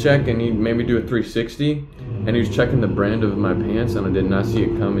fit check, and he made me do a 360, and he was checking the brand of my pants, and I did not see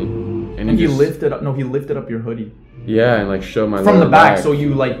it coming. And he just- lifted up your hoodie. Yeah, and like showed my From the lower back, so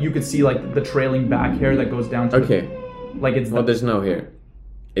you could see like the trailing back hair that goes down to Okay. like it's Well, there's no hair.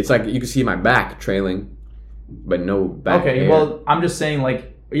 It's like you can see my back trailing, but no back okay, hair. well, I'm just saying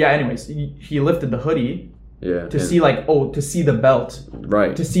like yeah, anyways, he lifted the hoodie yeah. to see like to see the belt.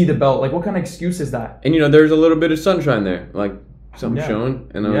 Right. To see the belt. Like what kind of excuse is that? And you know, there's a little bit of sunshine there, like something Yeah.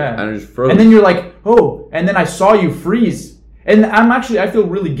 showing, and Yeah. I just froze. And then you're like, "Oh," and then I saw you freeze. And I feel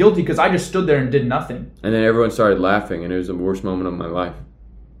really guilty because I just stood there and did nothing. And then everyone started laughing, and it was the worst moment of my life.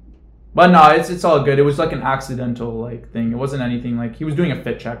 But no, it's all good. It was like an accidental like thing. It wasn't anything like he was doing a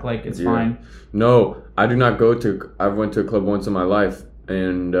fit check. Like it's Yeah. fine. No, I do not go to. I've went to a club once in my life,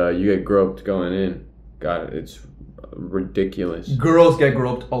 and you get groped going in. God, it's ridiculous. Girls get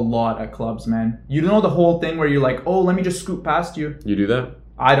groped a lot at clubs, man. You know the whole thing where you're like, "Oh, let me just scoot past you." You do that?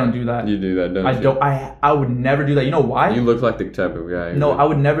 I don't do that. You do that, don't I you? don't. I would never do that. You know why? You look like the type of guy. No, I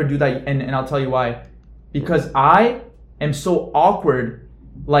would never do that, and I'll tell you why. Because I am so awkward.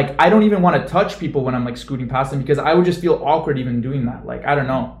 Like I don't even want to touch people when I'm like scooting past them because I would just feel awkward even doing that. Like I don't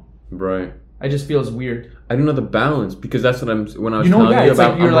know. Right. I just feels weird. I don't know the balance because that's what I'm. When I was You know, telling yeah, you it's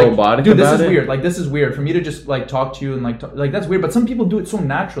about like you're I'm like, robotic dude, this about is it. weird. Like this is weird for me to just like talk to you and like that's weird. But some people do it so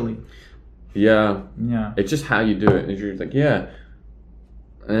naturally. Yeah. Yeah. It's just how you do it. You're like, yeah.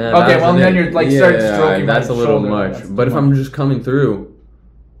 Okay, well then you're like start stroking that's my a little shoulder. much. That's But too if I'm just coming through,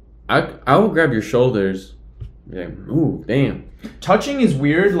 I will grab your shoulders. Yeah. Ooh, damn. touching is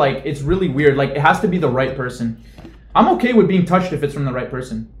weird. Like it's really weird. Like it has to be the right person. I'm okay with being touched if it's from the right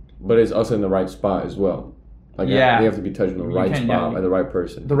person. But it's also in the right spot as well. Like Yeah. they have to be touching the You right can, spot yeah. by the right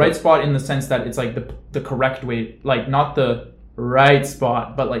person. The right spot in the sense that it's like the correct way, like not the right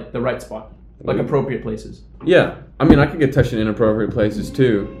spot, but like the right spot, like Like- appropriate places. Yeah. I mean, I could get touched in inappropriate places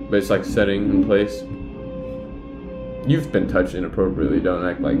too, but it's like setting in place. You've been touched inappropriately. Don't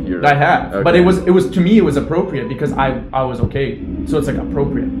act like you're. I have, but Okay. it was to me it was appropriate because I was okay, so it's like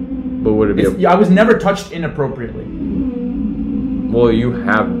appropriate. But would it be? I was never touched inappropriately. Well, you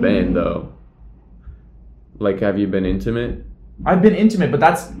have been though. Like, have you been intimate? I've been intimate, but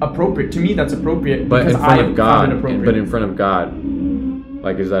that's appropriate to me. That's appropriate. But in because front I of God. found it appropriate. But in front of God.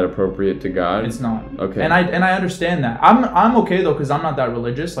 Like, is that appropriate to God? It's not. Okay. And I understand that. I'm okay though, because I'm not that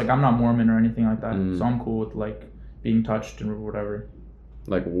religious. Like, I'm not Mormon or anything like that. So I'm cool with like being touched or whatever.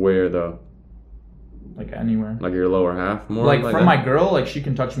 Like where though? Like anywhere. Like your lower half more? Like from that? my girl, like she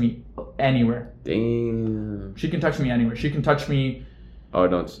can touch me anywhere. Damn. She can touch me anywhere. She can touch me. Oh,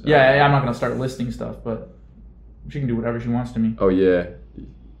 don't. Yeah, I'm not gonna start listing stuff, but she can do whatever she wants to me. Oh yeah.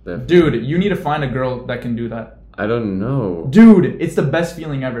 Definitely. Dude, you need to find a girl that can do that. I don't know. Dude, it's the best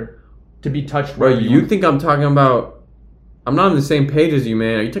feeling ever to be touched. Bro, wherever you want. think I'm talking about? I'm not on the same page as you,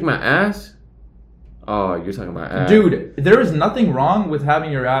 man. Are you talking about ass? Oh, you're talking about ass. Dude, there is nothing wrong with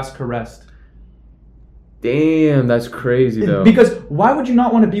having your ass caressed. Damn, that's crazy though. Because why would you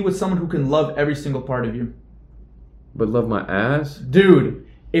not want to be with someone who can love every single part of you? But love my ass? Dude,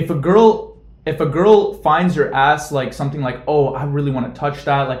 if a girl finds your ass like something like, oh, I really want to touch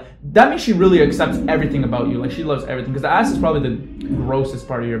that, like that means she really accepts everything about you. Like she loves everything. Because the ass is probably the grossest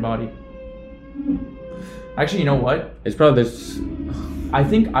part of your body. Actually, you know what? It's probably this. I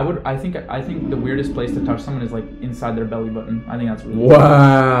think the weirdest place to touch someone is like inside their belly button. I think that's really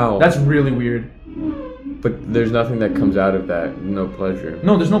Wow. That's really weird. But there's nothing that comes out of that. No pleasure.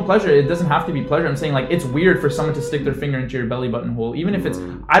 No, there's no pleasure. It doesn't have to be pleasure. I'm saying like it's weird for someone to stick their finger into your belly button hole, even if it's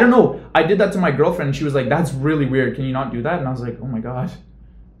I don't know. I did that to my girlfriend and she was like, "That's really weird. Can you not do that?" And I was like, "Oh my god."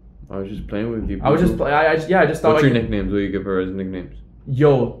 I was just playing with you. I was just I just thought What's like, your nicknames? What do you give her as nicknames?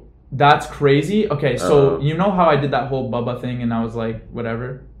 Yo, that's crazy. Okay, so you know how I did that whole Bubba thing and I was like,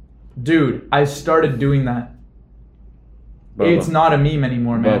 whatever? Dude, I started doing that. Bubba. It's not a meme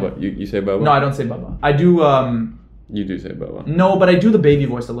anymore, man. Bubba. You say Bubba? No, I don't say Bubba. I do You do say Bubba. no, but I do the baby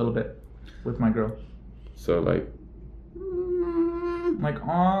voice a little bit with my girl. So like I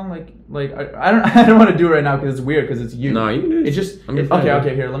don't want to do it right now because it's weird because it's you. No, you can do it. It's just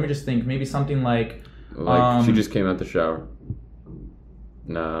okay. Here, let me just think. Maybe something like she just came out the shower.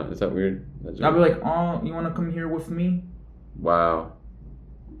 Nah, is that weird? I'll be like, oh, you want to come here with me? Wow.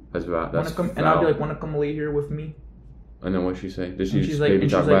 That's And I'll be like, want to come lay here with me? And then what'd she say? Did she And just she's like, baby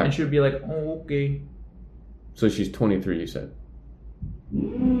talk back? and she would be like, oh, okay. So she's 23, you said?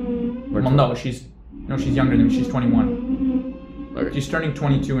 Well, no, she's younger than me. She's 21. Okay. She's turning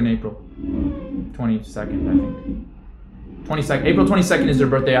 22 in April 22nd, I think. 22nd. April 22nd is her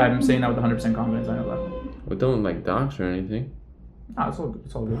birthday. I'm saying that with 100% confidence. I know that. Well, don't like dox or anything. Ah, it's all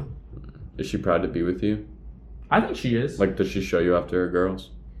good. Is she proud to be with you? I think she is. Like, does she show you after her girls?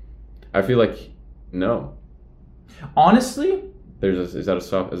 I feel like no. Honestly,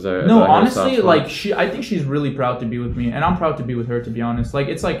 honestly, like I think she's really proud to be with me, and I'm proud to be with her. To be honest,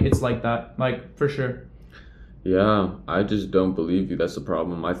 it's like that, like for sure. Yeah, I just don't believe you. That's the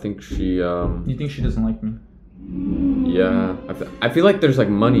problem. I think she. You think she doesn't like me? Yeah, I feel like there's like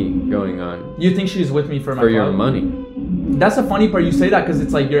money going on. You think she's with me for your money? That's the funny part. You say that because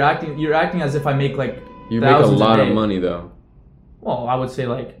it's like you're acting as if I make like you make a lot of money though. Well, I would say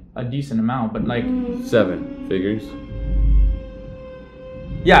like a decent amount, but like 7 figures.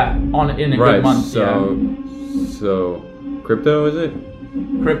 Yeah, in a good month. So crypto is it?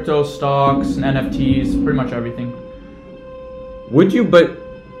 Crypto, stocks, and NFTs, pretty much everything. Would you? But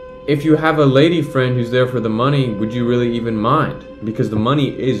if you have a lady friend who's there for the money, would you really even mind? Because the money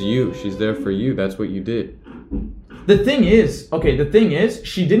is you. She's there for you. That's what you did. The thing is,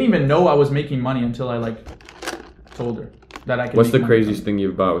 she didn't even know I was making money until I like told her that I could. What's the craziest thing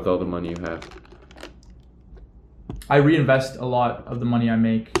you've bought with all the money you have? I reinvest a lot of the money I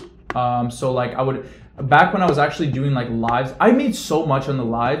make. So like I would, back when I was actually doing like lives, I made so much on the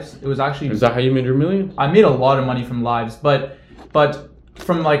lives. It was actually. Is that how you made your millions? I made a lot of money from lives, but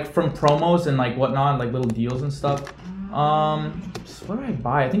from promos and like whatnot, like little deals and stuff. What do I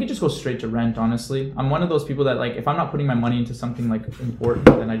buy? I think it just goes straight to rent, honestly. I'm one of those people that like if I'm not putting my money into something like important,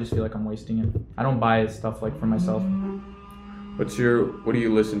 then I just feel like I'm wasting it. I don't buy stuff like for myself. What do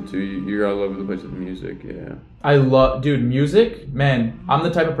you listen to? You're all over the place with music, yeah. I love, dude, music, man. I'm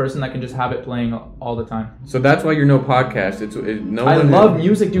the type of person that can just have it playing all the time. So that's why you're no podcast. I love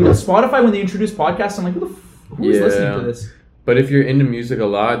music, dude. Spotify, when they introduce podcasts, I'm like, who is listening to this? But if you're into music a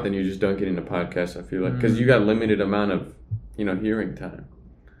lot, then you just don't get into podcasts, I feel like. Because you got limited amount of, hearing time.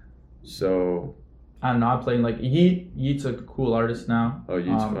 So... I don't know, I'm playing like Yeet. Yeet's a cool artist now. Oh,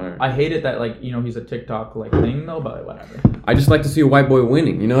 Yeet's fire. I hate it that like, he's a TikTok like thing though, but whatever. I just like to see a white boy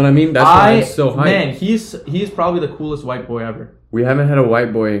winning. You know what I mean? That's why I'm so hyped. Man, he's probably the coolest white boy ever. We haven't had a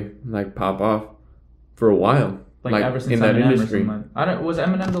white boy like pop off for a while. Like ever since in that Eminem industry. was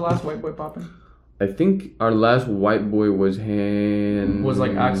Eminem the last white boy popping? I think our last white boy was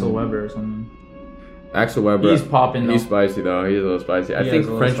like Axel Weber or something. Axel Weber. He's popping though. He's spicy though. He's a little spicy. I think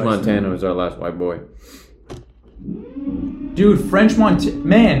French Montana was our last white boy. Dude, French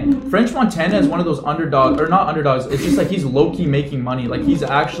Montana is one of those underdogs, or not underdogs. It's just like he's low key making money. Like he's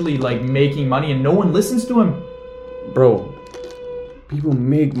actually like making money, and no one listens to him. Bro, people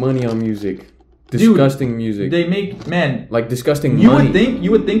make money on music. Disgusting music. They make like disgusting you money.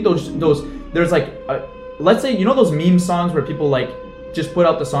 You would think those there's like let's say, you know those meme songs where people like just put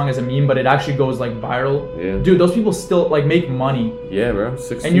out the song as a meme, but it actually goes like viral. Yeah. Dude, those people still like make money. Yeah, bro.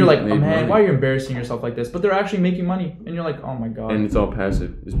 16 and you're like, oh, man, money. why are you embarrassing yourself like this? But they're actually making money, and you're like, oh my god. And it's all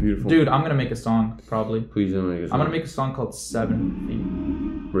passive. It's beautiful. Dude, I'm gonna make a song probably. Please don't make a song. I'm gonna make a song called 7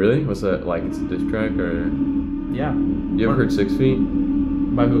 Feet. Really? What's that? Like it's a diss track or? Yeah. You ever heard 6 Feet?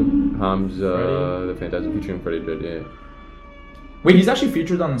 By who? Hamza, the Phantasm featuring Freddie Dredd. Yeah. Wait, he's actually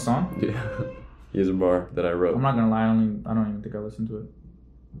featured on the song? Yeah. He has a bar that I wrote. I'm not gonna lie, I don't even think I listened to it.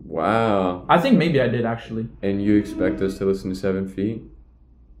 Wow. I think maybe I did actually. And you expect us to listen to 7 Feet?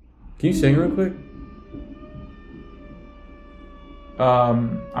 Can you sing real quick?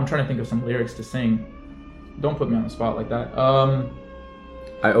 I'm trying to think of some lyrics to sing. Don't put me on the spot like that.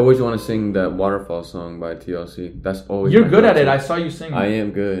 I always want to sing that Waterfall song by TLC. That's always. You're good at it. I saw you sing. I am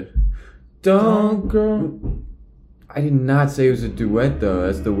good. Don't go. I did not say it was a duet though.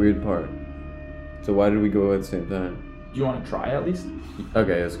 That's the weird part. So why did we go at the same time? Do you want to try at least?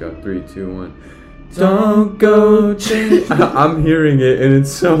 Okay, let's go. 3, 2, 1. Don't go change. I'm hearing it and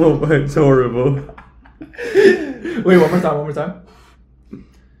it's horrible. Wait, one more time.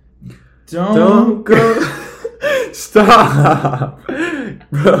 Don't go. Stop,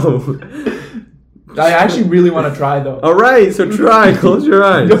 bro. I actually really want to try though. All right, so try. Close your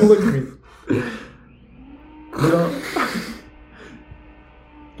eyes. Don't look at me.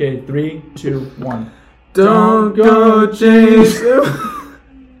 Okay, 3, 2, 1. Don't go chase.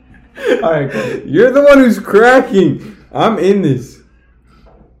 Alright, cool. You're the one who's cracking. I'm in this.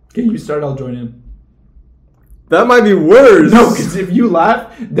 Okay, you start. I'll join in. That might be worse. No, because if you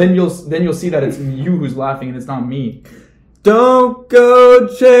laugh, then you'll see that it's you who's laughing and it's not me. Don't go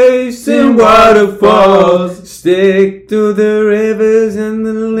chasing waterfalls. Stick to the rivers and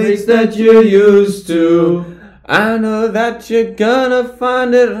the lakes that you're used to. I know that you're gonna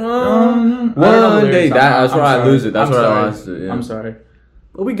find it home one day. That's where I lose it. That's where I lost it. Yeah. I'm sorry.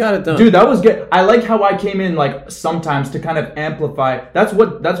 But we got it done. Dude, that was good. I like how I came in like sometimes to kind of amplify. That's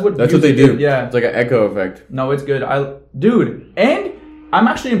what they do. Yeah. It's like an echo effect. No, it's good. Dude, and I'm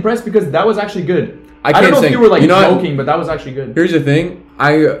actually impressed because that was actually good. I don't know sing. if you were like joking, what? But that was actually good. Here's the thing.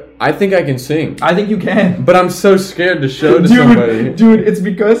 I think I can sing. I think you can. But I'm so scared to show to somebody. Dude, it's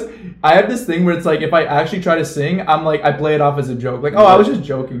because I have this thing where it's like if I actually try to sing, I'm like I play it off as a joke. Like, oh, I was just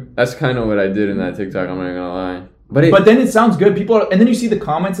joking. That's kind of what I did in that TikTok. I'm not gonna lie. But then it sounds good. And then you see the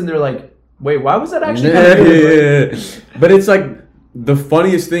comments and they're like, wait, why was that actually kind of good? Yeah. But it's like the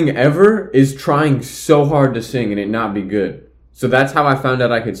funniest thing ever is trying so hard to sing and it not be good. So that's how I found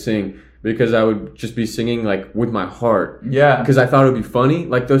out I could sing. Because I would just be singing like with my heart. Yeah. Because I thought it would be funny.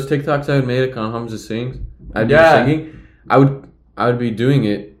 Like those TikToks I had made at Hamza Sings. I'd be singing. I would be doing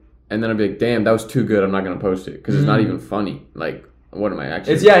it and then I'd be like, damn, that was too good. I'm not gonna post it. Because it's not even funny. Like, what am I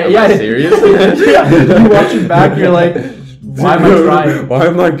actually? Am I serious? You watch it back, you're like, why am I trying? Why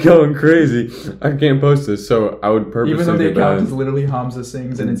am I going crazy? I can't post this. So I would purposely. Even though the account is literally Hamza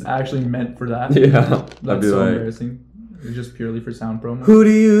Sings and it's actually meant for that. Yeah. That's so embarrassing. It's just purely for sound promo. Who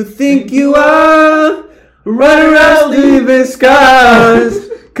do you think you are? Running around leaving scars,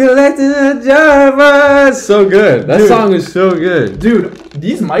 collecting a jar of us. So good. That song is so good. Dude,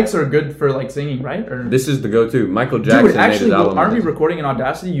 these mics are good for like singing, right? Or this is the go-to. Michael Jackson. Dude, actually, made his album. aren't we recording in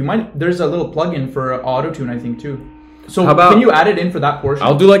Audacity? There's a little plugin for auto-tune, I think, too. So how about, can you add it in for that portion?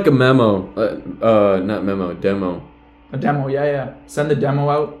 I'll do like a memo. Not memo, demo. A demo, yeah. Send the demo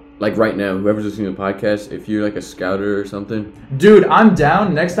out. Like right now, whoever's listening to the podcast, if you're like a scouter or something. Dude, I'm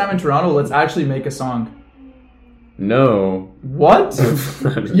down. Next time in Toronto, let's actually make a song. No. What?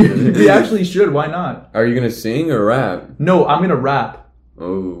 We actually should. Why not? Are you going to sing or rap? No, I'm going to rap.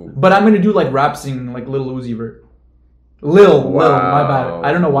 Oh. But I'm going to do like rap singing, like Lil Uzi Vert. Lil, my bad.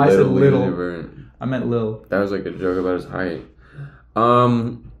 I don't know why I said Little. I meant Lil. That was like a joke about his height.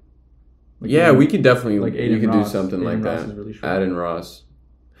 Yeah, we could definitely, like you could do something like that. Really Adin Ross.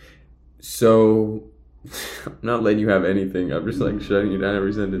 So, I'm not letting you have anything. I'm just like shutting you down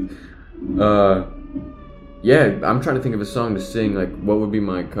every sentence. Yeah, I'm trying to think of a song to sing. Like, what would be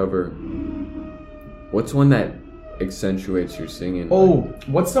my cover? What's one that accentuates your singing? Oh,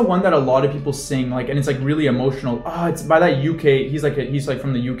 what's the one that a lot of people sing? Like, and it's like really emotional. It's by that UK. He's like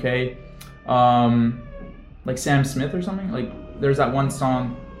from the UK. Like Sam Smith or something. Like there's that one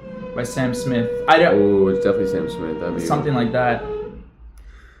song by Sam Smith. I don't. Oh, it's definitely Sam Smith. That'd be Something like that.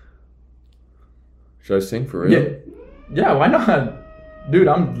 Should I sing for real? Yeah. Why not, dude?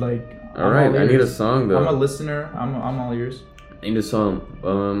 I'm like. All right, I need a song though. I'm a listener. I'm all ears. I need a song.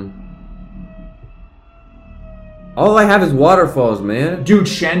 All I have is waterfalls, man. Dude,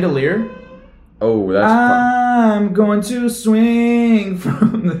 Chandelier. Oh, that's. I'm going to swing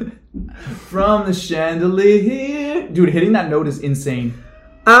from the chandelier. Dude, hitting that note is insane.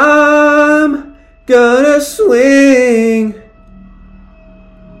 I'm gonna swing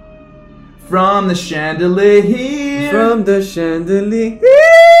from the chandelier. From the chandelier.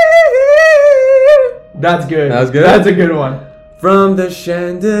 That's good. That was good? That's a good one. From the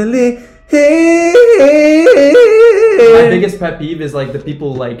chandelier. My biggest pet peeve is like the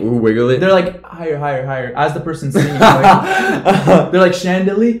people like Ooh, wiggle it. they're like higher, higher, higher as the person's singing. Like, they're like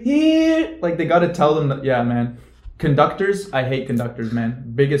chandelier. Like they gotta tell them that. Yeah, man. Conductors, I hate conductors,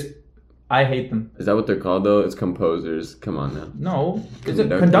 man. I hate them. Is that what they're called though? It's composers. Come on now. No, is it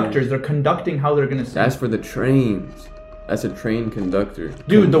conductors? They're conducting how they're gonna sing. That's for the trains. That's a train conductor.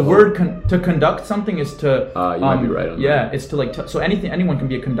 Dude, the word to conduct something is to. You might be right on that. Yeah, it's to like. So anyone can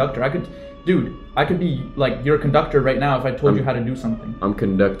be a conductor. I could be like your conductor right now if I told you how to do something. I'm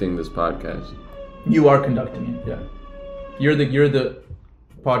conducting this podcast. You are conducting it. Yeah, you're the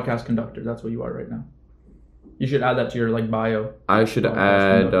podcast conductor. That's what you are right now. You should add that to your like bio. I should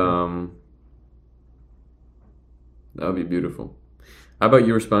add. That would be beautiful. How about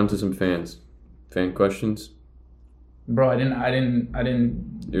you respond to some fan questions? Bro, I didn't.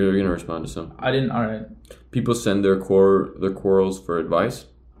 You're gonna respond to some. I didn't. All right. People send their quarrels for advice.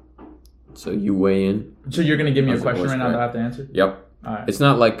 So you weigh in. So you're gonna give me a question right now that I have to answer? Yep. All right. It's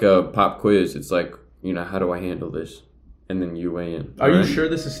not like a pop quiz. It's like, how do I handle this? And then you weigh in. Are you sure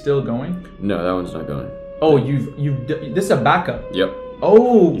this is still going? No, that one's not going. Oh, this is a backup. Yep.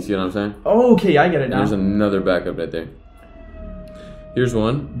 Oh. You see what I'm saying? Oh, okay, I get it now. There's another backup right there. Here's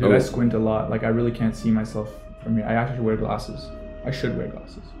one. Dude, I squint a lot. Like I really can't see myself from here. I actually wear glasses. I should wear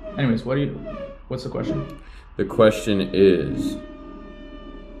glasses. Anyways, what's the question? The question is...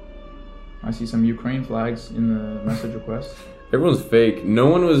 I see some Ukraine flags in the message request. Everyone's fake. No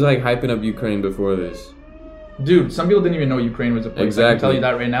one was like hyping up Ukraine before this. Dude, some people didn't even know Ukraine was a place. Exactly. I can tell you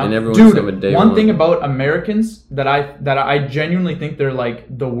that right now. And Dude, one thing about Americans that I genuinely think they're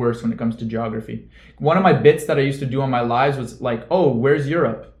like the worst when it comes to geography. One of my bits that I used to do on my lives was like, "Oh, where's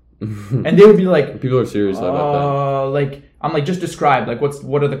Europe?" And they would be like, people are serious about that. Like I'm like, just describe like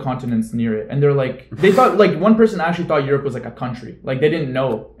what are the continents near it? And they're like, they thought like one person actually thought Europe was like a country. Like they didn't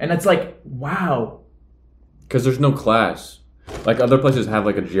know. And it's like, wow. Because there's no class. Like other places have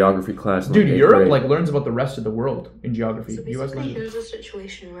like a geography class. Dude, Europe like learns about the rest of the world in geography. So basically, here's the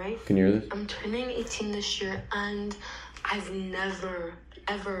situation, right? Can you hear this? I'm turning 18 this year, and I've never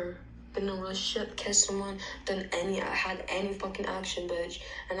ever been in a relationship, kissed someone, had any fucking action, bitch.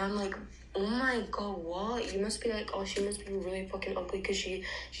 And I'm like, oh my god, what? You must be like, oh, she must be really fucking ugly because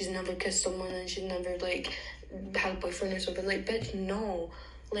she's never kissed someone and she's never like had a boyfriend or something. Like, bitch, no.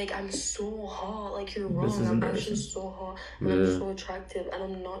 Like, I'm so hot. Like, you're wrong. I'm actually so hot. And I'm so attractive. And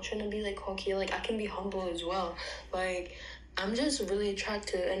I'm not trying to be, like, cocky. Like, I can be humble as well. Like, I'm just really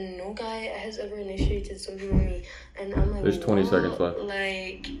attractive. And no guy has ever initiated something with me. And I'm like, there's 20 seconds left.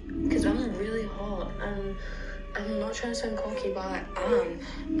 Like, because I'm really hot. And I'm not trying to sound cocky, but I am.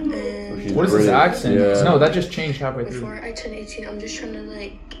 And what is this accent? Yeah. No, that just changed halfway through. Before I turn 18, I'm just trying to,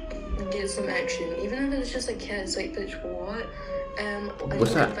 like, get some action. Even if it's just, like, kids. Like, bitch, what?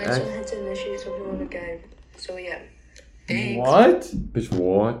 What's that? I had to initiate something with a guy. So yeah. Thanks. What? Bitch,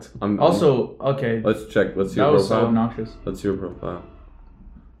 what? Okay. Let's check. Let's see your profile. That was so obnoxious. Let's see your profile.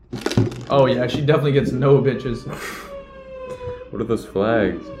 Oh yeah, she definitely gets no bitches. What are those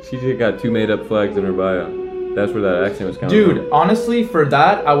flags? She just got 2 made-up flags in her bio. That's where that accent was coming from. Dude, honestly, for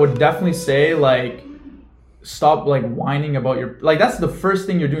that, I would definitely say like, stop like whining about your like. That's the first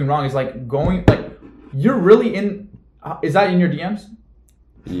thing you're doing wrong. Is like going like, you're really in. Is that in your DMs?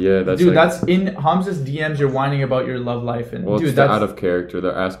 Yeah, that's dude. Like, that's in Hamza's DMs. You're whining about your love life, and dude, that's out of character.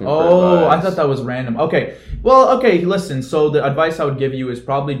 They're asking. Oh, I thought that was random. Okay, well, okay. Listen, so the advice I would give you is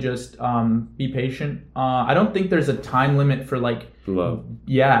probably just be patient. I don't think there's a time limit for like love.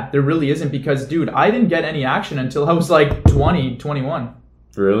 Yeah, there really isn't because, dude, I didn't get any action until I was like 20, 21.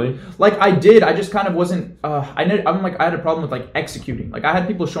 Really? Like I did, I just kind of wasn't. I had a problem with like executing. Like I had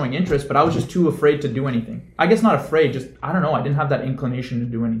people showing interest, but I was just too afraid to do anything. I guess not afraid, just I don't know. I didn't have that inclination to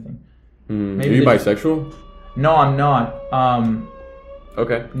do anything. Maybe are you bisexual? No, I'm not.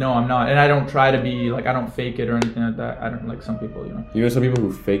 Okay. No, I'm not, and I don't try to be like I don't fake it or anything like that. I don't like some people, you know. You know some people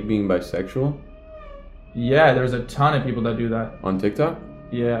who fake being bisexual Yeah, there's a ton of people that do that. on TikTok?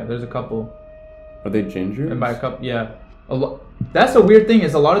 Yeah, there's a couple, Are they ginger? and by a couple, yeah, that's the weird thing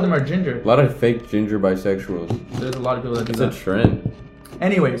is a lot of them are ginger. A lot of fake ginger bisexuals. There's a lot of people that do It's that. a trend.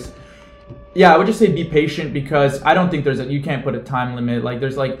 Anyways, yeah, I would just say be patient because I don't think you can't put a time limit. Like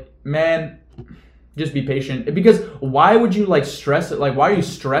there's like, man, just be patient. Because why would you like stress it? Like why are you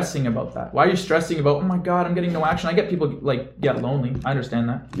stressing about that? Why are you stressing about, oh my God, I'm getting no action? I get people like get lonely. I understand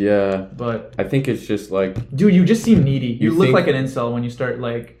that. Yeah. But I think it's just like, dude, you just seem needy. You look think- like an incel when you start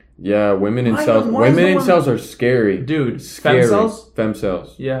like, yeah, women Why- incels. why is Women no one- incels are scary. dude, Scary. femcells?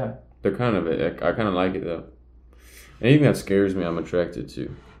 Femcells. Yeah. They're kind of it. I kind of like it though. Anything that scares me, I'm attracted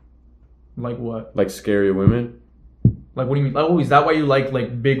to. Like what? Like scary women. Like what do you mean? Oh, is that why you like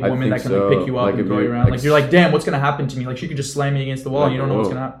big I women that think can like so. pick you up Like, and if throw you you- around? like, Like you're like, damn, what's gonna happen to me? Like she could just slam me against the wall. And you don't know what's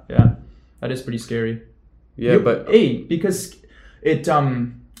Whoa. gonna happen. Yeah, that is pretty scary. Yeah, but hey, because it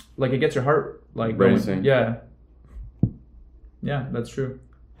like it gets your heart like going. Racing. Yeah, that's true.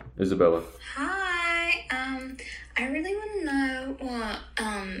 Isabella. Hi, I really want to know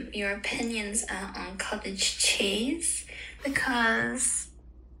what your opinions are on cottage cheese because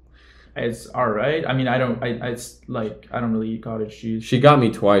It's all right. I mean, it's like I don't really eat cottage cheese. She got me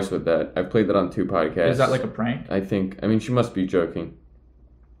twice with that. I've played that on 2 podcasts. Is that like a prank? I mean, she must be joking.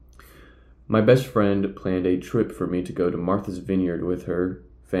 My best friend planned a trip for me to go to Martha's Vineyard with her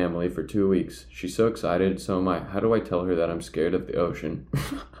family for 2 weeks. She's so excited, so am I. How do I tell her that I'm scared of the ocean?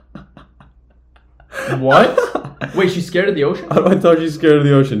 What? Wait, she's scared of the ocean? How do I tell her she's scared of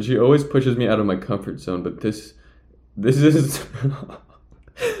the ocean? She always pushes me out of my comfort zone, but this is...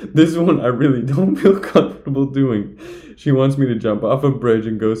 this one I really don't feel comfortable doing. She wants me to jump off a bridge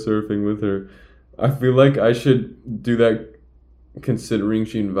and go surfing with her. I feel like I should do that considering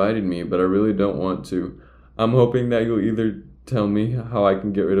she invited me, but I really don't want to. I'm hoping that you'll either tell me how I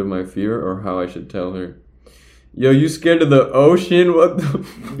can get rid of my fear or how I should tell her. Yo, you scared of the ocean? What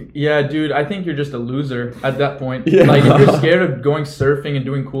the... Yeah, dude, I think you're just a loser at that point. Yeah. Like, if you're scared of going surfing and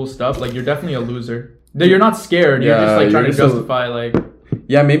doing cool stuff, like, you're definitely a loser. You're not scared. You're Yeah, just, like, trying you're to just a- justify, like...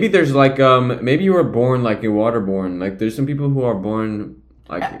 Yeah, maybe there's like maybe you were born like you're waterborne. Like there's some people who are born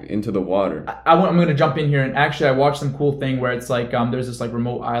like into the water. I'm going to jump in here, and actually, I watched some cool thing where it's, like, there's this, like,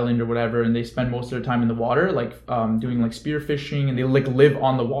 remote island or whatever, and they spend most of their time in the water, like, doing, like, spear fishing, and they, like, live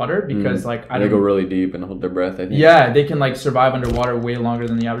on the water because, like, I They don't go really deep and hold their breath, I think. Yeah, they can like survive underwater way longer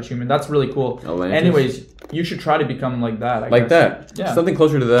than the average human. That's really cool. Atlantis. Anyways, you should try to become like that. I Like guess. that. Yeah. Something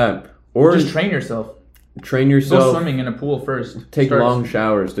closer to that. Or Just train yourself. train Go yourself. swimming in a pool first. Take Start- long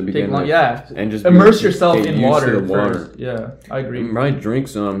showers to begin Take long. with. Yeah. And just immerse yourself get in used to water the water. first. Yeah, I agree. You might drink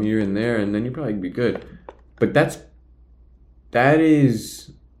some here and there, and then you probably be good. But that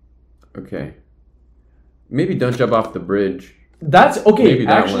is okay. Maybe don't jump off the bridge. That's okay. Maybe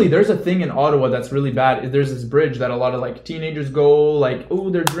that Actually, one. there's a thing in Ottawa that's really bad. There's this bridge that a lot of like teenagers go, like, oh,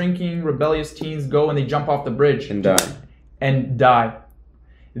 they're drinking. Rebellious teens go and they jump off the bridge And die. and die.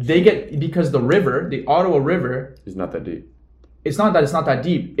 They get because the river, the Ottawa River, It's not that deep. it's not that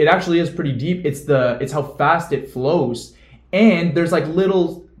deep. It actually is pretty deep. It's how fast it flows. And there's like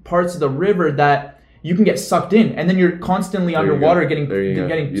little parts of the river that you can get sucked in, and then you're constantly There you underwater go. getting There you go.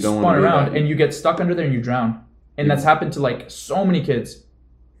 getting You don't spun wanna do around, that. and you get stuck under there and you drown. And that's happened to like so many kids.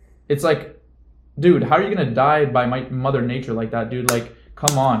 It's like, dude, how are you gonna die by mother nature like that, dude? Like,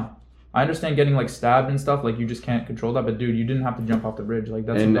 come on. I understand getting like stabbed and stuff, like you just can't control that, but dude, you didn't have to jump off the bridge. Like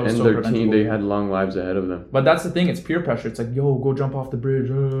that was so their preventable. teen, they had long lives ahead of them. But that's the thing, it's peer pressure. It's like, yo, go jump off the bridge.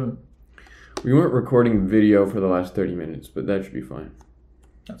 We weren't recording video for the last 30 minutes, but that should be fine.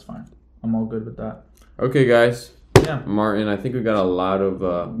 That's fine. I'm all good with that. Okay, guys. Yeah. Martin, I think we got a lot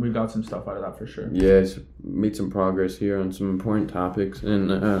of We got some stuff out of that for sure. yes, made some progress here on some important topics,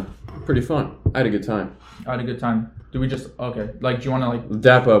 and pretty fun. I had a good time. I had a good time. Do we just okay? Like, do you want to like?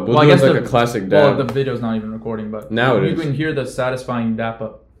 Dap up. We'll Well, I do guess like the- a classic Well, dap. the video's not even recording, but Now it you is. can hear the satisfying dap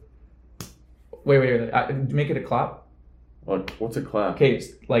up. Wait. Make it a clap. What's a clap? Okay, it's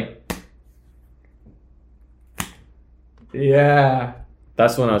like. Yeah.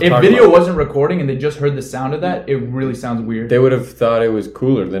 That's when I was If talking video about. wasn't recording and they just heard the sound of that, it really sounds weird. They would have thought it was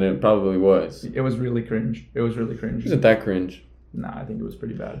cooler than it probably was. It was really cringe. Isn't that cringe? Nah, I think it was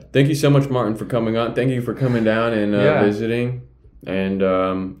pretty bad. Thank you so much, Martin, for coming on. Thank you for coming down and Yeah. visiting. And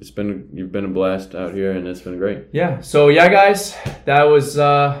you've been a blast out here, and it's been great. Yeah. So yeah, guys, that was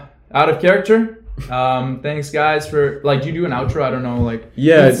out of character. Thanks, guys, for like. Do you do an outro? I don't know. Like.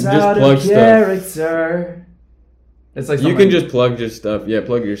 Yeah, It's just out plug of stuff. character. It's like You something- can just plug your stuff. Yeah,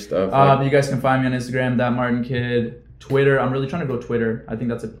 plug your stuff. You guys can find me on Instagram, that Martin Kid. Twitter. I'm really trying to go Twitter. I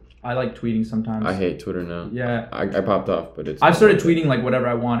think I like tweeting sometimes. I hate Twitter now. Yeah. I popped off, but it's... I've started tweeting like whatever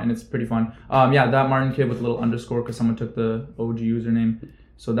I want, and it's pretty fun. Yeah, that Martin Kid with a little underscore because someone took the OG username.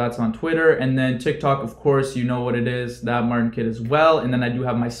 So that's on Twitter. And then TikTok, of course, you know what it is. That Martin Kid as well. And then I do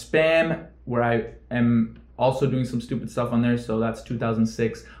have my spam where I am also doing some stupid stuff on there. So that's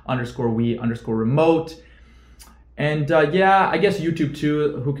 2006_we_remote. And yeah, I guess YouTube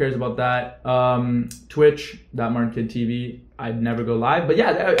too. Who cares about that? Twitch, that Martin Kid TV. I'd never go live. But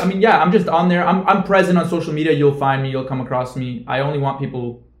yeah, I mean, yeah, I'm just on there. I'm present on social media. You'll find me. You'll come across me. I only want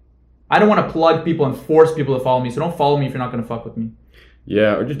people... I don't want to plug people and force people to follow me. So don't follow me if you're not going to fuck with me.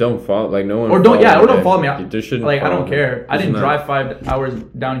 Yeah, or just don't follow. Like, no one... Or don't follow me. You just shouldn't like, I don't me. care. I didn't drive 5 hours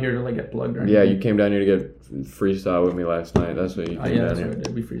down here to like get plugged or anything. Yeah, you came down here to get freestyle with me last night. That's what you came down here. Right.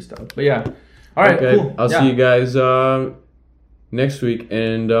 We freestyle. But yeah. All right, okay. cool. I'll see you guys next week.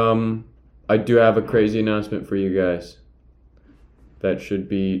 And I do have a crazy announcement for you guys. That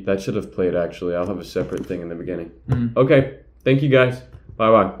should have played, actually. I'll have a separate thing in the beginning. Okay. Thank you, guys.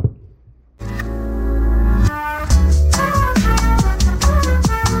 Bye-bye.